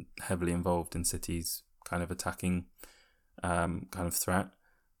been heavily involved in City's kind of attacking kind of threat.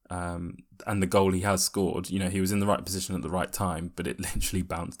 And the goal he has scored, you know, he was in the right position at the right time, but it literally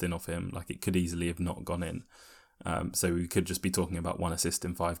bounced in off him. Like, it could easily have not gone in. So we could just be talking about 1 assist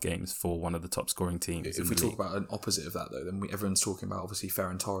in 5 games for one of the top scoring teams. If we talk about an opposite of that, though, then everyone's talking about obviously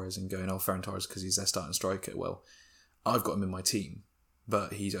Ferran Torres and going, Ferran Torres because he's their starting striker. Well, I've got him in my team,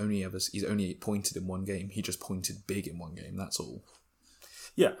 but he's only pointed in 1 game. He just pointed big in 1 game. That's all.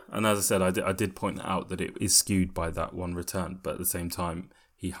 Yeah, and as I said, I did point out that it is skewed by that 1 return, but at the same time,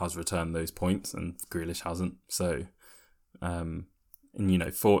 he has returned those points, and Grealish hasn't. So, and you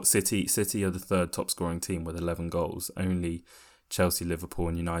know, for City are the 3rd top scoring team with 11 goals. Only Chelsea, Liverpool,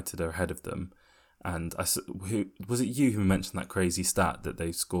 and United are ahead of them. And was it you who mentioned that crazy stat that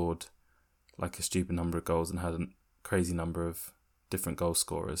they scored like a stupid number of goals and had a crazy number of different goal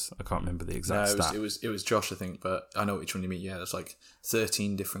scorers? I can't remember the exact stat. It was Josh, I think, but I know which one you mean. Yeah, there's like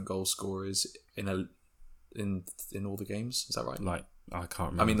 13 different goal scorers in all the games. Is that right? Like, I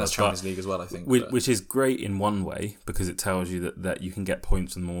can't remember. I mean, that's Champions League as well, I think. Which is great in one way, because it tells you that you can get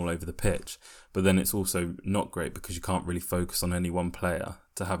points from them all over the pitch. But then it's also not great because you can't really focus on any one player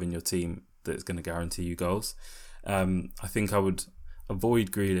to have in your team that's going to guarantee you goals. I think I would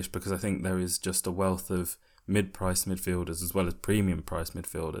avoid Grealish because I think there is just a wealth of mid-price midfielders as well as premium price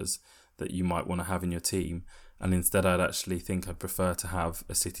midfielders that you might want to have in your team. And instead, I'd actually think I'd prefer to have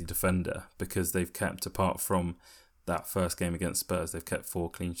a City defender, because they've kept, apart from that first game against Spurs, they've kept 4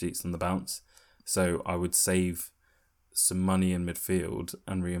 clean sheets on the bounce. So I would save some money in midfield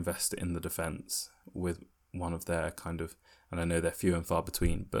and reinvest it in the defence with one of their kind of, and I know they're few and far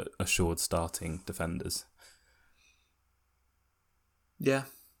between, but assured starting defenders. Yeah,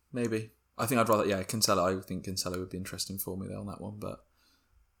 maybe. I think I'd rather, Cancelo. I think Cancelo would be interesting for me there on that one. But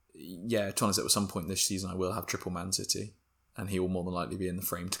yeah, to be honest, at some point this season I will have triple Man City, and he will more than likely be in the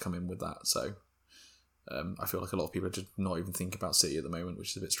frame to come in with that. So I feel like a lot of people are just not even thinking about City at the moment,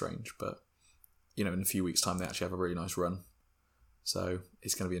 which is a bit strange. But in a few weeks' time they actually have a really nice run. So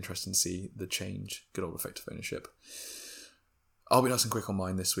it's going to be interesting to see the change. Good old effective ownership. I'll be nice and quick on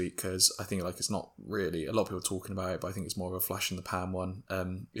mine this week, because I think it's not really, a lot of people are talking about it, but I think it's more of a flash in the pan one.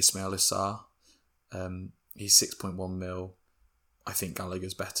 Ismail Assar, he's 6.1 mil. I think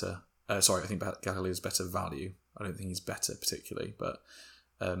Gallagher's better. I think Gallagher's better value. I don't think he's better particularly, but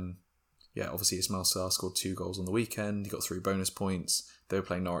obviously Ismail Assar scored 2 goals on the weekend. He got 3 bonus points. They were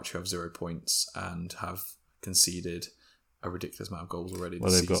playing Norwich, who have 0 points and have conceded a ridiculous amount of goals already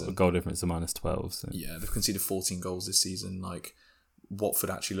this season. Well, they've got a goal difference of -12. So. Yeah, they've conceded 14 goals this season. Like,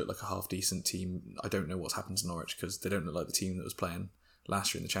 Watford actually look like a half-decent team. I don't know what's happened to Norwich, because they don't look like the team that was playing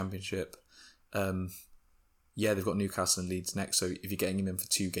last year in the Championship. They've got Newcastle and Leeds next, so if you're getting him in for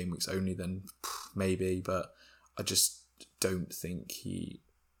 2 game weeks only, then maybe, but I just don't think he's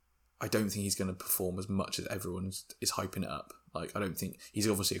going to perform as much as everyone is hyping it up. Like, I don't think he's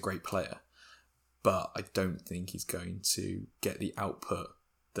obviously a great player, but I don't think he's going to get the output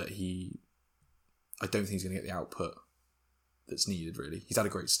that's needed, really. He's had a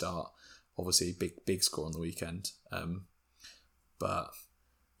great start. Obviously, big score on the weekend. But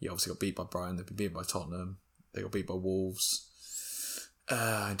he obviously got beat by Brighton. They've been beaten by Tottenham. They got beat by Wolves.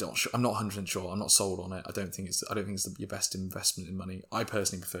 I'm not 100% sure. I'm not sold on it. I don't think it's your best investment in money. I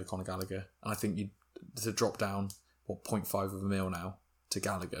personally prefer Conor Gallagher, and I think to drop down 0.5 of a mil now to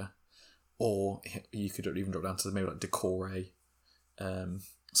Gallagher, or you could even drop down to maybe like Decore,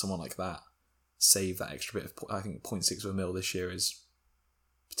 someone like that. Save that extra bit of, I think 0.6 of a mil this year is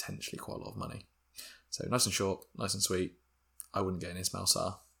potentially quite a lot of money. So nice and short, nice and sweet. I wouldn't get an Ismail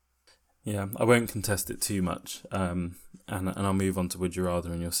Sarr. Yeah, I won't contest it too much, and I'll move on to Would You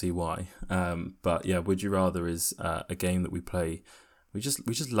Rather, and you'll see why. But yeah, Would You Rather is a game that we play. We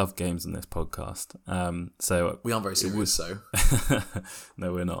just love games on this podcast. So we aren't very serious, so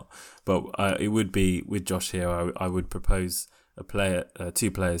no, we're not. But it would be with Josh here. I would propose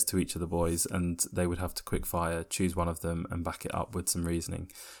two players to each of the boys, and they would have to quick fire, choose one of them, and back it up with some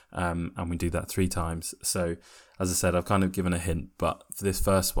reasoning. And we do that 3 times. So as I said, I've kind of given a hint, but for this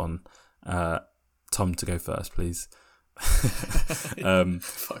first one, Tom to go first, please.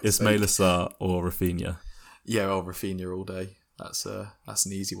 Ismail Assar or Rafinha? Yeah, Rafinha all day. That's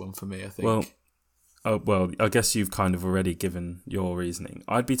an easy one for me, I think. Well, I guess you've kind of already given your reasoning.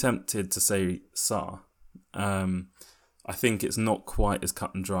 I'd be tempted to say Sarr. I think it's not quite as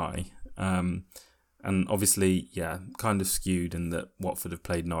cut and dry. And obviously, kind of skewed in that Watford have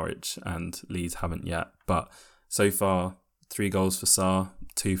played Norwich and Leeds haven't yet. But so far, 3 goals for Sarr,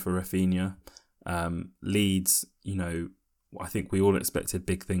 2 for Rafinha. Leeds, I think we all expected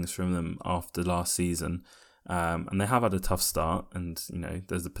big things from them after last season. And they have had a tough start, and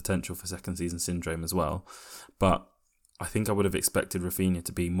there's the potential for second season syndrome as well. But I think I would have expected Rafinha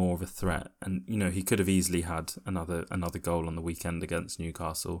to be more of a threat, and he could have easily had another goal on the weekend against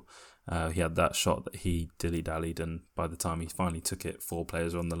Newcastle. He had that shot that he dilly-dallied, and by the time he finally took it, 4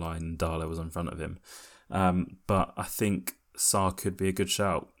 players were on the line and Darlow was in front of him. But I think Sarr could be a good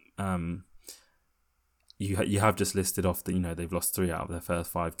shout. You have just listed off that they've lost 3 out of their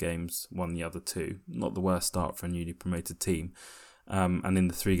first 5 games, won the other 2. Not the worst start for a newly promoted team. And in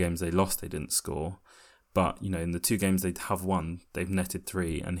the 3 games they lost, they didn't score. But in the 2 games they have won, they've netted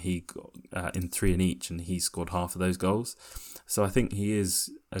 3, and he got in 3 in each, and he scored half of those goals. So I think he is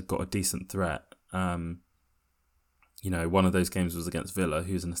got a decent threat. One of those games was against Villa,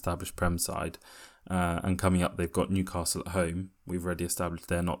 who's an established Prem side. And coming up, they've got Newcastle at home. We've already established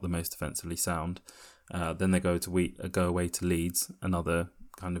they're not the most defensively sound. Then they go away to Leeds, another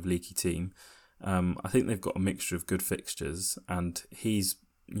kind of leaky team. I think they've got a mixture of good fixtures, and he's,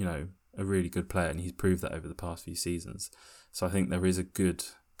 a really good player, and he's proved that over the past few seasons. So I think there is a good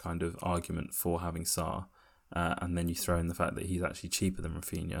kind of argument for having Sarr, and then you throw in the fact that he's actually cheaper than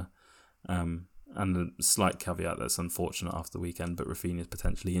Rafinha. And a slight caveat that's unfortunate after the weekend, but Rafinha's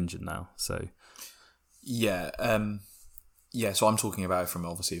potentially injured now. So so I'm talking about it from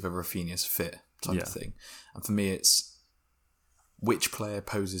obviously if Rafinha's fit. type of thing. And for me, it's which player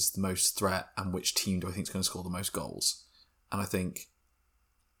poses the most threat and which team do I think is going to score the most goals. And I think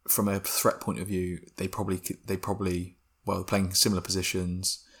from a threat point of view, they probably they're playing similar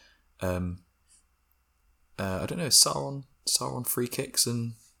positions. I don't know, Saar on free kicks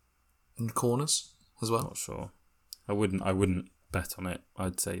and corners as well. Not sure. I wouldn't bet on it.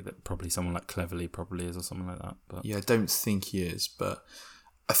 I'd say that probably someone like Cleverley probably is or something like that. But yeah, I don't think he is, but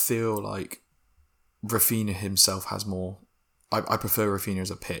I feel like Rafinha himself has more. I prefer Rafinha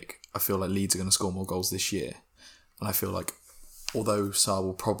as a pick. I feel like Leeds are going to score more goals this year, and I feel like although Saar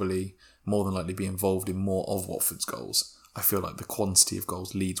will probably more than likely be involved in more of Watford's goals, I feel like the quantity of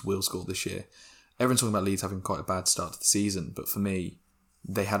goals Leeds will score this year. Everyone's talking about Leeds having quite a bad start to the season, but for me,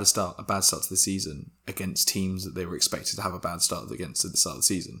 they had a bad start to the season against teams that they were expected to have a bad start against at the start of the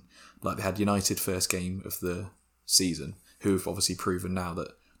season. Like they had United first game of the season, who have obviously proven now that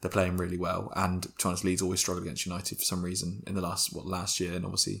they're playing really well. And to be honest, Leeds always struggled against United for some reason in the last year, and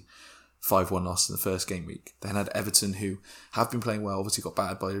obviously 5-1 loss in the first game week. They had Everton, who have been playing well, obviously got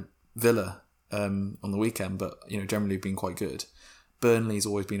battered by Villa on the weekend, but generally been quite good. Burnley's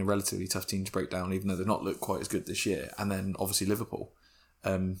always been a relatively tough team to break down, even though they've not looked quite as good this year. And then obviously Liverpool.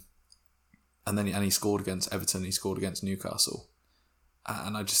 And he scored against Everton, he scored against Newcastle.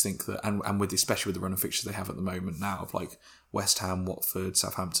 And I just think that, and with especially with the run of fixtures they have at the moment now of like West Ham, Watford,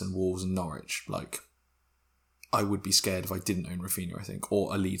 Southampton, Wolves and Norwich, like I would be scared if I didn't own Rafinha, I think,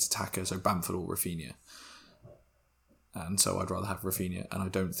 or a Leeds attacker, so Bamford or Rafinha. And so I'd rather have Rafinha, and I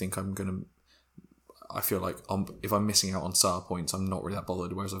don't think I'm going to. I feel like if I'm missing out on Saar points, I'm not really that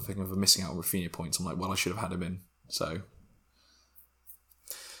bothered. Whereas I think if I'm missing out on Rafinha points, I'm like, well, I should have had him in. So,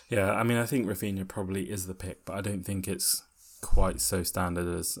 yeah, I mean, I think Rafinha probably is the pick, but I don't think it's quite so standard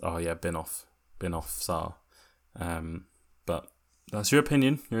as bin off Saar. But that's your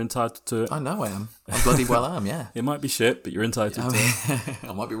opinion. You're entitled to it. I know I am. I bloody well am. Yeah. It might be shit, but you're entitled to it.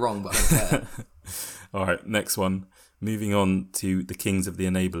 I might be wrong, but I don't care. All right, next one. Moving on to the kings of the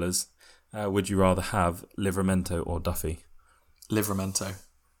enablers. Would you rather have Livramento or Duffy? Livramento.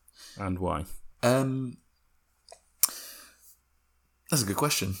 And why? That's a good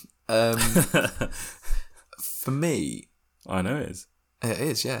question. For me, I know it is. It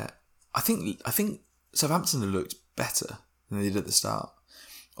is, yeah. I think Southampton have looked better than they did at the start.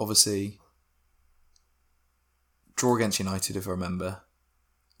 Obviously, draw against United, if I remember.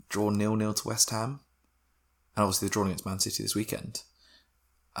 Draw 0-0 to West Ham. And obviously they're drawing against Man City this weekend.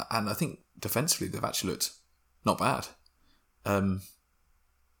 And I think defensively they've actually looked not bad.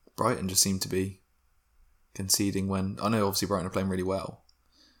 Brighton just seem to be conceding when... I know obviously Brighton are playing really well.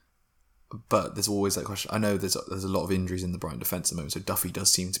 But there's always that question. I know there's a lot of injuries in the Brighton defence at the moment, so Duffy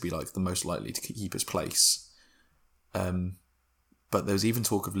does seem to be like the most likely to keep his place. But there was even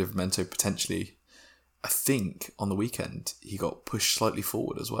talk of Livramento potentially... I think on the weekend he got pushed slightly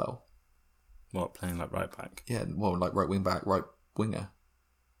forward as well. What, playing like right back? Yeah, well, like right wing back, right winger.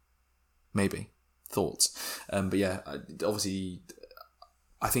 Maybe. Thoughts. But yeah, obviously,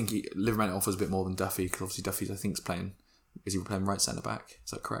 I think Livramento offers a bit more than Duffy, because obviously Duffy, I think, is he playing right centre back?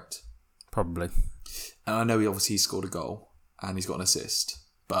 Is that correct? Probably. And I know he obviously scored a goal and he's got an assist,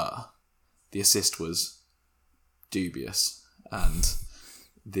 but the assist was dubious, and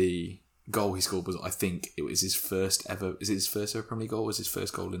the goal he scored was, I think, it was his first ever. Is it his first ever Premier League goal? Or was his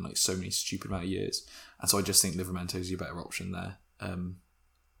first goal in like so many stupid amount of years? And so I just think Livramento is your better option there.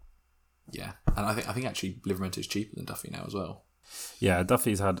 Yeah, and I think actually Livramento is cheaper than Duffy now as well. Yeah,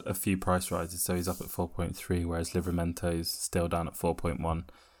 Duffy's had a few price rises, so he's up at 4.3, whereas Livramento's still down at 4.1.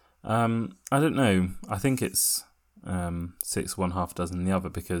 I don't know. I think it's 6 one, half dozen the other,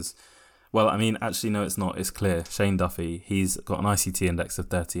 because, well, I mean, actually, no, it's not. It's clear. Shane Duffy, he's got an ICT index of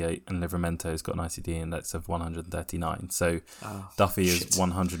 38, and Livramento's got an ICT index of 139. So Duffy is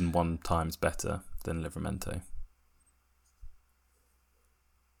 101 times better than Livramento.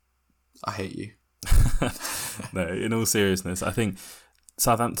 I hate you. No, in all seriousness, I think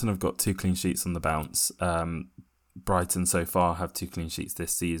Southampton have got 2 clean sheets on the bounce. Brighton so far have 2 clean sheets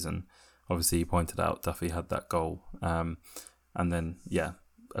this season. Obviously, you pointed out Duffy had that goal. And then, yeah,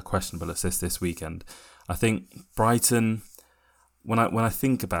 a questionable assist this weekend. I think Brighton, when I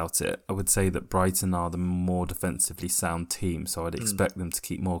think about it, I would say that Brighton are the more defensively sound team, so I'd expect them to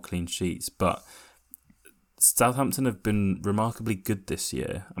keep more clean sheets. But Southampton have been remarkably good this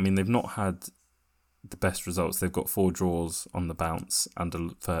year. I mean, they've not had the best results. They've got 4 draws on the bounce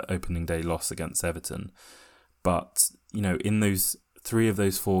and for opening day loss against Everton. But, in those 3 of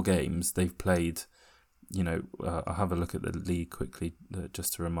those 4 games, they've played, I'll have a look at the league quickly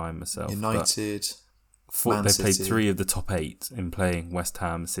just to remind myself. United, Man they played City. 3 of the top 8 in playing West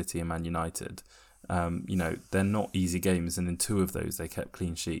Ham, City, and Man United. They're not easy games, and in 2 of those they kept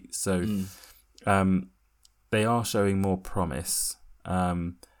clean sheets. So they are showing more promise.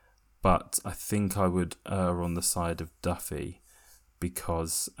 But I think I would err on the side of Duffy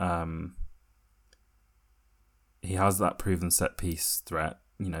because he has that proven set piece threat.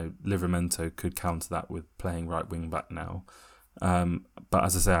 Livramento could counter that with playing right wing back now. But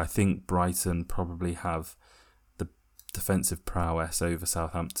as I say, I think Brighton probably have the defensive prowess over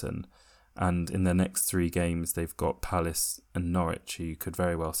Southampton. And in their next 3 games, they've got Palace and Norwich, who you could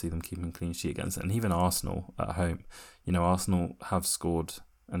very well see them keeping clean sheet against. And even Arsenal at home. Arsenal have scored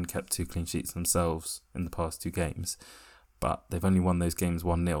and kept 2 clean sheets themselves in the past 2 games. But they've only won those games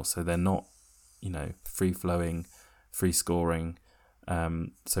 1-0. So they're not, free-flowing, free-scoring.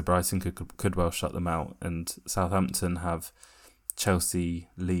 So Brighton could well shut them out. And Southampton have Chelsea,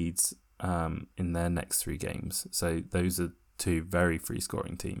 Leeds in their next 3 games. So those are 2 very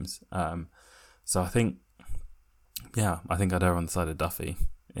free-scoring teams. So I think I'd err on the side of Duffy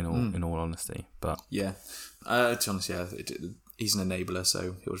in all honesty. But yeah, to be honest, he's an enabler,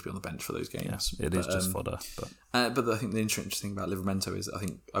 so he'll just be on the bench for those games. Yeah, it is just fodder. But I think the interesting thing about Livramento is I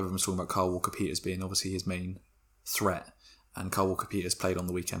think everyone's talking about Kyle Walker-Peters being obviously his main threat, and Kyle Walker-Peters played on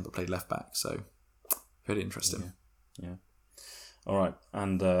the weekend but played left back, so very interesting. Yeah. All right,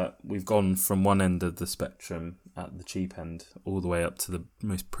 and we've gone from one end of the spectrum at the cheap end all the way up to the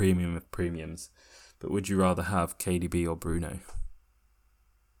most premium of premiums. But would you rather have KDB or Bruno?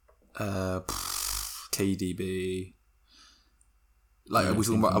 KDB. Like, are we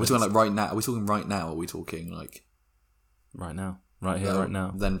talking like right now? Are we talking right now? Or are we talking like right now? Right here, right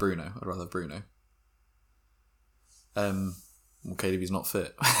now. Then Bruno. I'd rather have Bruno. Well, KDB's not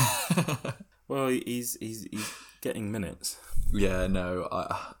fit. Well, he's getting minutes. Yeah, no.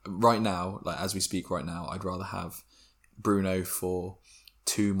 Right now, like as we speak right now, I'd rather have Bruno for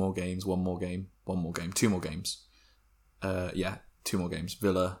 2 more games, 1 more game, 2 more games. 2 more games.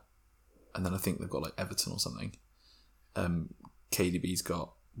 Villa, and then I think they've got like Everton or something. KDB's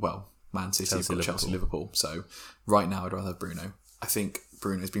got, Man City, Chelsea, Liverpool. So right now, I'd rather have Bruno. I think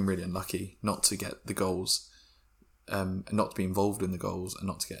Bruno's been really unlucky not to get the goals. Not to be involved in the goals and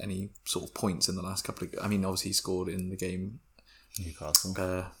not to get any sort of points in the last couple of... obviously he scored in the game Newcastle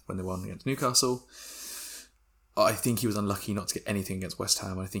when they won against Newcastle. I think he was unlucky not to get anything against West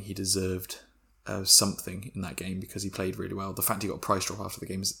Ham. I think he deserved something in that game because he played really well. The fact he got a price drop after the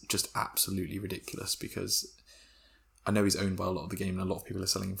game is just absolutely ridiculous because I know he's owned by a lot of the game and a lot of people are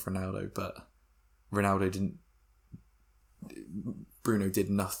selling him for Ronaldo, but Bruno did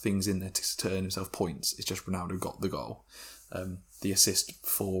enough things in there to earn himself points. It's just Ronaldo got the goal. The assist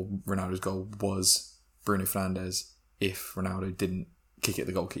for Ronaldo's goal was Bruno Fernandes if Ronaldo didn't kick it at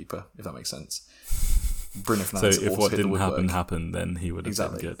the goalkeeper, if that makes sense. Bruno Fernandes. So if what didn't happen, then he would have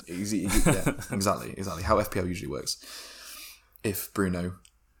been good. Yeah, exactly. How FPL usually works. If Bruno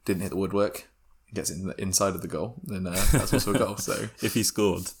didn't hit the woodwork, gets in the inside of the goal, then that's also a goal. So if he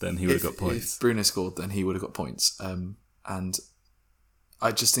scored, then he would have got points. If Bruno scored, then he would have got points. And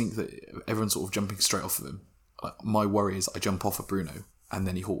I just think that everyone's sort of jumping straight off of him. My worry is I jump off of Bruno and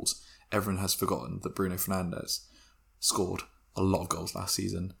then he hauls. Everyone has forgotten that Bruno Fernandes scored a lot of goals last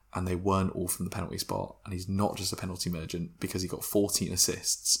season and they weren't all from the penalty spot, and he's not just a penalty merchant because he got 14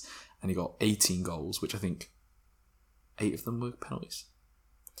 assists and he got 18 goals, which I think 8 of them were penalties.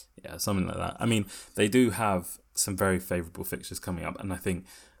 Yeah, something like that. I mean, they do have some very favourable fixtures coming up, and I think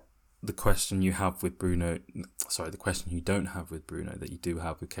the question you don't have with Bruno that you do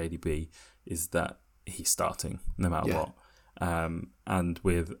have with KDB is that he's starting no matter what. And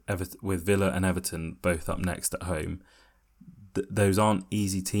with Villa and Everton both up next at home, those aren't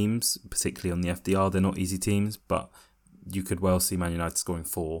easy teams, particularly on the FDR. They're not easy teams, but you could well see Man United scoring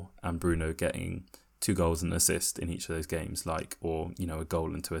 4 and Bruno getting 2 goals and an assist in each of those games, or a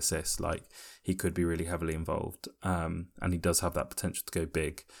goal and 2 assists. Like, he could be really heavily involved, and he does have that potential to go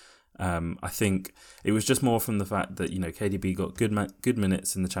big. I think it was just more from the fact that KDB got good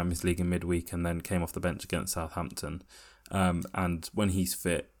minutes in the Champions League in midweek and then came off the bench against Southampton. And when he's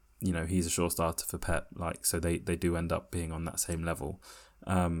fit, he's a sure starter for Pep. So they do end up being on that same level.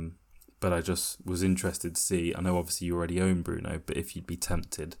 But I just was interested to see. I know obviously you already own Bruno, but if you'd be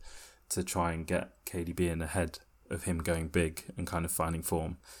tempted to try and get KDB in ahead of him going big and kind of finding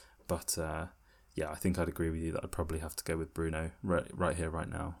form, but. I think I'd agree with you that I'd probably have to go with Bruno right here, right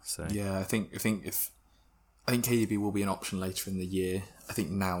now. So yeah, I think KDB will be an option later in the year. I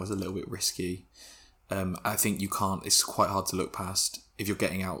think now is a little bit risky. I think you can't. It's quite hard to look past if you're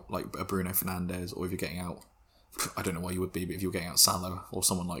getting out like a Bruno Fernandes, or if you're getting out. I don't know why you would be, but if you're getting out Salah or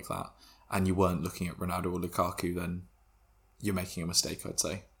someone like that, and you weren't looking at Ronaldo or Lukaku, then you're making a mistake, I'd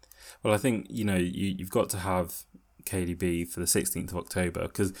say. Well, I think, you've got to have KDB for the 16th of October,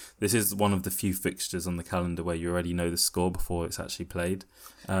 because this is one of the few fixtures on the calendar where you already know the score before it's actually played.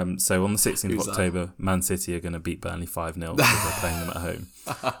 So on the 16th of October, Man City are going to beat Burnley 5-0 because they're playing them at home.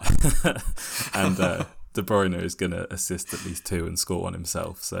 And De Bruyne is going to assist at least 2 and score one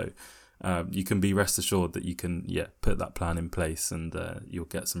himself. So you can be rest assured that you can put that plan in place, and you'll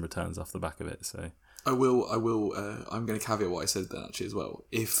get some returns off the back of it. So I will. I'm going to caveat what I said then actually as well.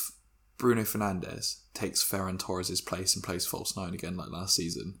 If Bruno Fernandes takes Ferran Torres' place and plays false 9 again like last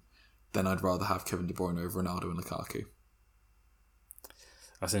season, then I'd rather have Kevin De Bruyne over Ronaldo and Lukaku.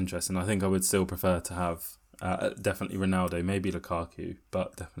 That's interesting. I think I would still prefer to have definitely Ronaldo, maybe Lukaku,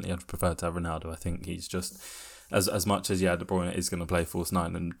 but definitely I'd prefer to have Ronaldo. I think he's just, as much as De Bruyne is going to play false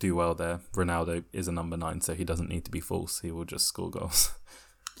 9 and do well there, Ronaldo is a number 9, so he doesn't need to be false. He will just score goals.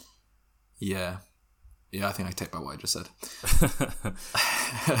 Yeah, I think I take back what I just said.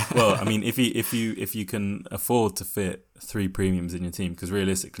 Well, I mean, if you can afford to fit 3 premiums in your team, because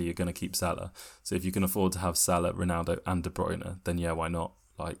realistically you're going to keep Salah. So if you can afford to have Salah, Ronaldo, and De Bruyne, then why not?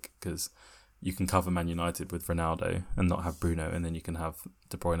 Because you can cover Man United with Ronaldo and not have Bruno, and then you can have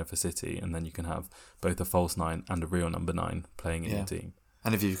De Bruyne for City, and then you can have both a false 9 and a real number 9 playing in your team.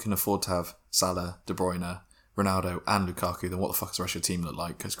 And if you can afford to have Salah, De Bruyne, Ronaldo and Lukaku, then what the fuck does the rest of your team look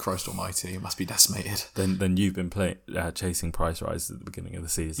like? Because Christ almighty, it must be decimated. Then you've been chasing price rises at the beginning of the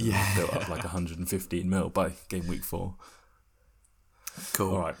season. Yeah. Built up like 115 mil by game week 4.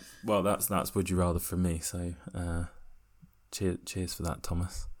 Cool. All right. Well, that's Would You Rather from me. So cheers for that,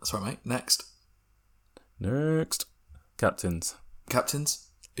 Thomas. That's right, mate. Next. Captains.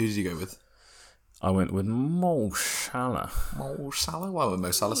 Who did you go with? I went with Mo Salah. Mo Salah? Why with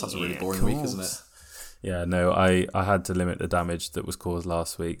Mo Salah? That's a really boring week, isn't it? Yeah, no, I had to limit the damage that was caused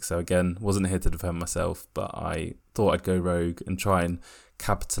last week. So again, wasn't here to defend myself, but I thought I'd go rogue and try and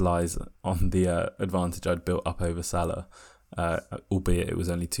capitalise on the advantage I'd built up over Salah, albeit it was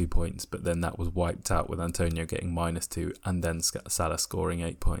only 2 points, but then that was wiped out with Antonio getting -2 and then Salah scoring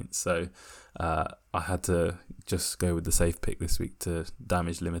 8 points. So I had to just go with the safe pick this week to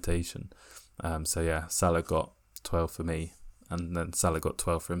damage limitation. Salah got 12 for me, and then Salah got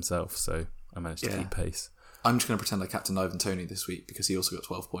 12 for himself, so I managed to keep pace. I'm just going to pretend I captained Ivan Toney this week because he also got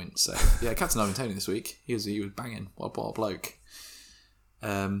 12 points. So yeah, captain Ivan Toney this week. He was banging. What a bloke.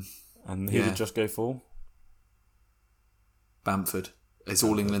 And who did Josh go for? Bamford. It's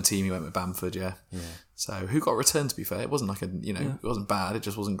all England team. He went with Bamford. Yeah. So who got a return? To be fair, it wasn't like it wasn't bad. It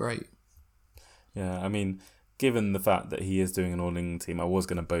just wasn't great. Yeah, I mean, given the fact that he is doing an all-England team, I was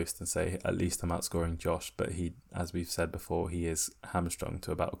going to boast and say at least I'm outscoring Josh, but he, as we've said before, he is hamstrung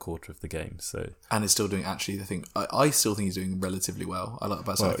to about a quarter of the game. So and is still doing. Actually, I still think he's doing relatively well. I like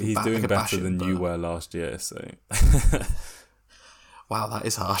about. Well, he's doing better than you were last year. So wow, that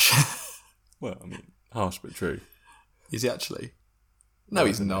is harsh. Well, I mean, harsh but true. Is he actually? No,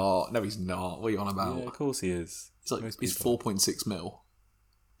 he's not. No, he's not. What are you on about? Yeah, of course he is. He's 4.6 mil.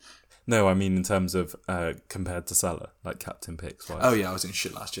 No, I mean in terms of compared to Salah, like captain picks. Wise. Oh yeah, I was in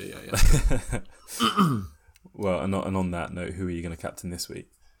shit last year. Yeah. Well, and on that note, who are you going to captain this week?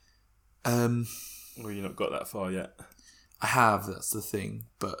 Well, you not got that far yet. I have. That's the thing.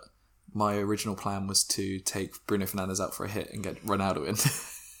 But my original plan was to take Bruno Fernandes out for a hit and get Ronaldo in.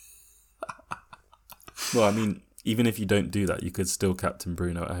 Well, I mean, even if you don't do that, you could still captain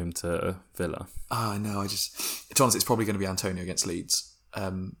Bruno at home to Villa. Oh no, to be honest, it's probably going to be Antonio against Leeds.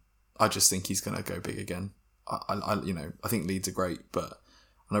 I just think he's going to go big again. I think Leeds are great, and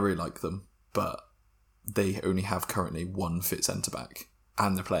I really like them, but they only have currently one fit centre back,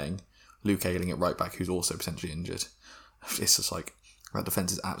 and they're playing Luke Ayling at right back, who's also potentially injured. It's just like that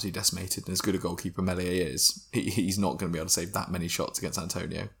defence is absolutely decimated, and as good a goalkeeper Meslier is, he's not going to be able to save that many shots against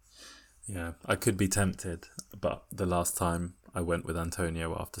Antonio. Yeah, I could be tempted, but the last time I went with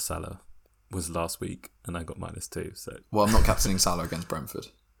Antonio after Salah was last week, and I got -2. So well, I'm not captaining Salah against Brentford.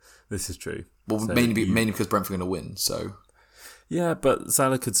 This is true. Well, so mainly because Brentford are going to win. So yeah, but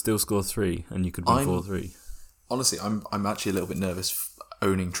Salah could still score 3, and you could win 4-3. Honestly, I'm actually a little bit nervous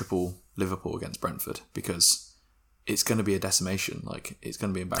owning triple Liverpool against Brentford because it's going to be a decimation. Like it's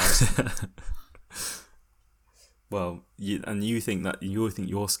going to be embarrassing. Well, you think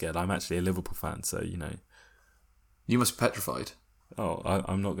you're scared. I'm actually a Liverpool fan, so you know. You must be petrified. Oh,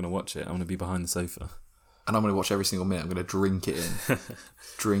 I'm not going to watch it. I'm going to be behind the sofa. And I'm going to watch every single minute. I'm going to drink it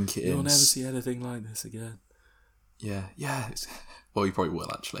in. You'll never see anything like this again. Yeah. Well, you probably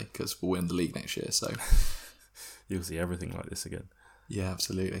will, actually, because we'll win the league next year, so... You'll see everything like this again. Yeah,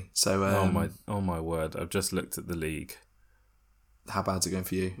 absolutely. So, oh my word, I've just looked at the league. How bad's it going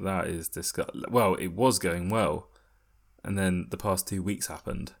for you? That is disgusting. Well, it was going well, and then the past 2 weeks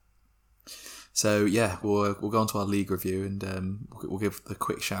happened. So yeah, we'll go on to our league review, and we'll give the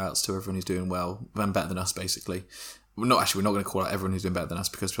quick shout outs to everyone who's doing well and better than us. Basically, we're not going to call out everyone who's doing better than us,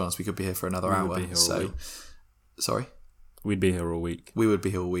 because to be honest, we could be here for another hour. Sorry, we'd be here all week. We would be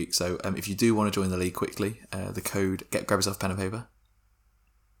here all week. So if you do want to join the league quickly, the code grab yourself a pen and paper.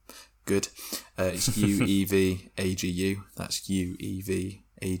 Good. It's UEVAGU. That's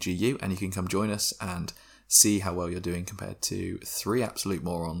UEVAGU, and you can come join us and see how well you're doing compared to 3 absolute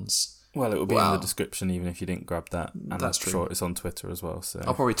morons. Well, it will be in the description even if you didn't grab that. And that's true. Sure, it's on Twitter as well. So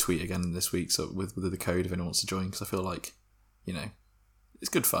I'll probably tweet again this week with the code if anyone wants to join, because I feel like, it's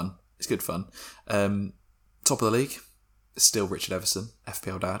good fun. It's good fun. Top of the league, still Richard Everson,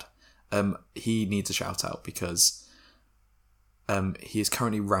 FPL dad. He needs a shout out because he is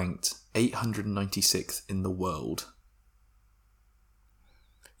currently ranked 896th in the world.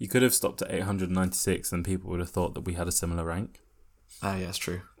 You could have stopped at 896 and people would have thought that we had a similar rank. Ah, yeah, it's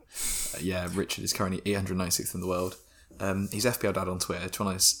true. Richard is currently 896th in the world. He's FPL dad on Twitter. To be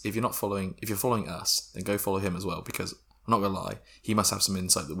honest, if you're following us, then go follow him as well, because I'm not gonna lie, he must have some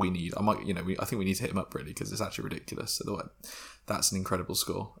insight that we need. I think we need to hit him up really, because it's actually ridiculous. So that's an incredible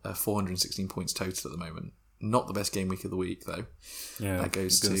score. 416 points total at the moment. Not the best game week of the week though. Yeah, that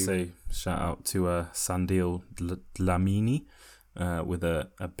goes I was gonna say shout out to Sandil Lamini with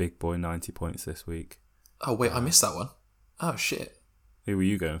a big boy 90 points this week. Oh wait, I missed that one. Oh shit. Who were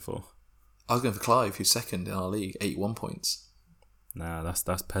you going for? I was going for Clive, who's second in our league, 81 points. Nah, that's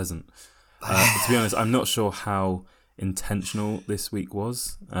peasant. To be honest, I'm not sure how intentional this week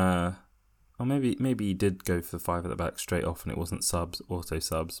was. Or maybe he did go for 5 at the back straight off, and it wasn't auto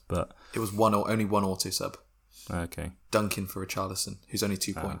subs, but it was only one auto sub. Okay. Duncan for Richarlison, who's only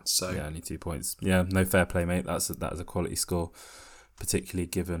 2 points. So yeah, only 2 points. Yeah, no, fair play, mate. That is a quality score, particularly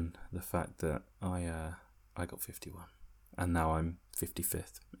given the fact that I got 51. And now I'm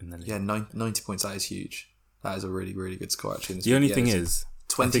 55th in the league. Yeah, 90 points, that is huge. That is a really, really good score, actually. The only thing is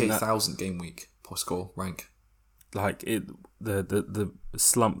 28,000 game week per score rank. Like, the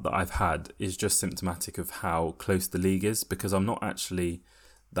slump that I've had is just symptomatic of how close the league is, because I'm not actually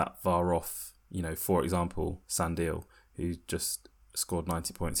that far off. For example, Sandil, who just scored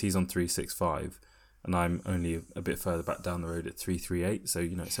 90 points. He's on 365, and I'm only a bit further back down the road at 338. So,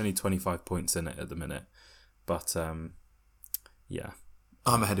 it's only 25 points in it at the minute. But, yeah.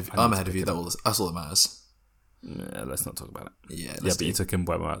 I'm ahead of you. That's all that matters. Yeah, let's not talk about it. Yeah, but you took him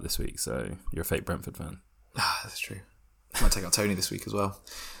well out this week, so you're a fake Brentford fan. That's true. I might take out Tony this week as well.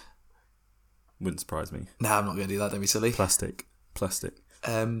 Wouldn't surprise me. Nah, I'm not going to do that. Don't be silly. Plastic.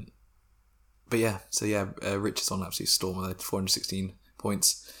 But yeah, so yeah, Rich is on an absolute storm with 416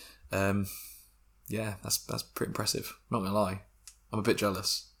 points. Yeah, that's pretty impressive. Not going to lie. I'm a bit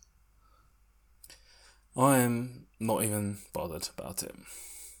jealous. I am not even bothered about it.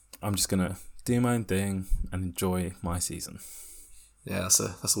 I'm just going to do my own thing and enjoy my season. Yeah, that's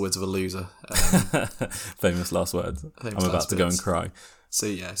the words of a loser. Famous last words. I'm about to go and cry.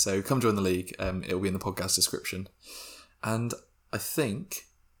 So come join the league. It'll be in the podcast description. And I think,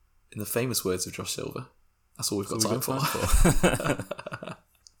 in the famous words of Josh Silver, that's all we've got time for.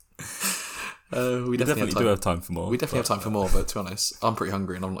 We definitely do have time for more. We definitely have time for more, but to be honest, I'm pretty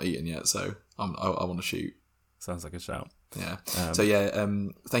hungry and I'm not eating yet, so I want to shoot. Sounds like a shout. Yeah.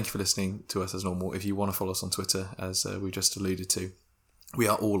 Thank you for listening to us as normal. If you want to follow us on Twitter, as we just alluded to, we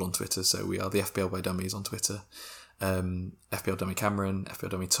are all on Twitter. So we are the FPL by Dummies on Twitter, FPL Dummy Cameron, FPL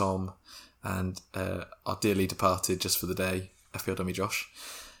Dummy Tom, and our dearly departed just for the day, FPL Dummy Josh.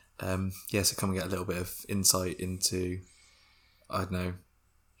 So come and get a little bit of insight into, I don't know,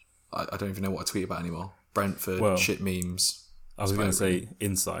 I don't even know what I tweet about anymore. Brentford, shit memes. I was going to say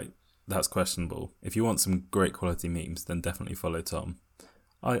insight. That's questionable. If you want some great quality memes, then definitely follow Tom.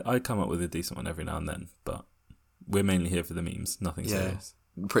 I come up with a decent one every now and then, but we're mainly here for the memes, nothing serious.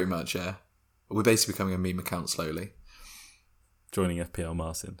 Pretty much, yeah. We're basically becoming a meme account slowly. Joining FPL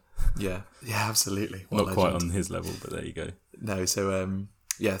Martin. Yeah, absolutely. Not quite on his level, but there you go. No, so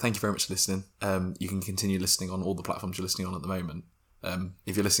thank you very much for listening. You can continue listening on all the platforms you're listening on at the moment.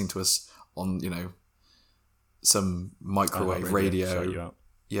 If you're listening to us on, some microwave radio,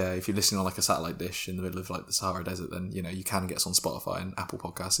 yeah, if you're listening on like a satellite dish in the middle of like the Sahara Desert, then you can get us on Spotify and Apple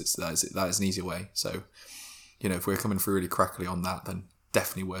Podcasts. That is an easier way. So, if we're coming through really crackly on that, then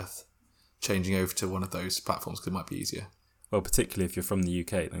definitely worth changing over to one of those platforms because it might be easier. Well, particularly if you're from the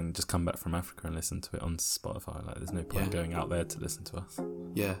UK, then just come back from Africa and listen to it on Spotify. Like, there's no point going out there to listen to us.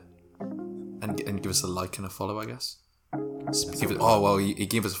 Yeah, and give us a like and a follow, I guess. You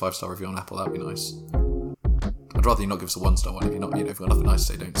give us a 5-star review on Apple. That'd be nice. I'd rather you not give us a 1-star one. If you're not, if you've got nothing nice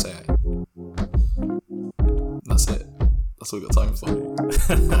to say, don't say it. And that's it. That's all we've got time for.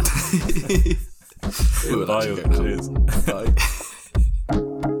 Bye, cheers. Bye.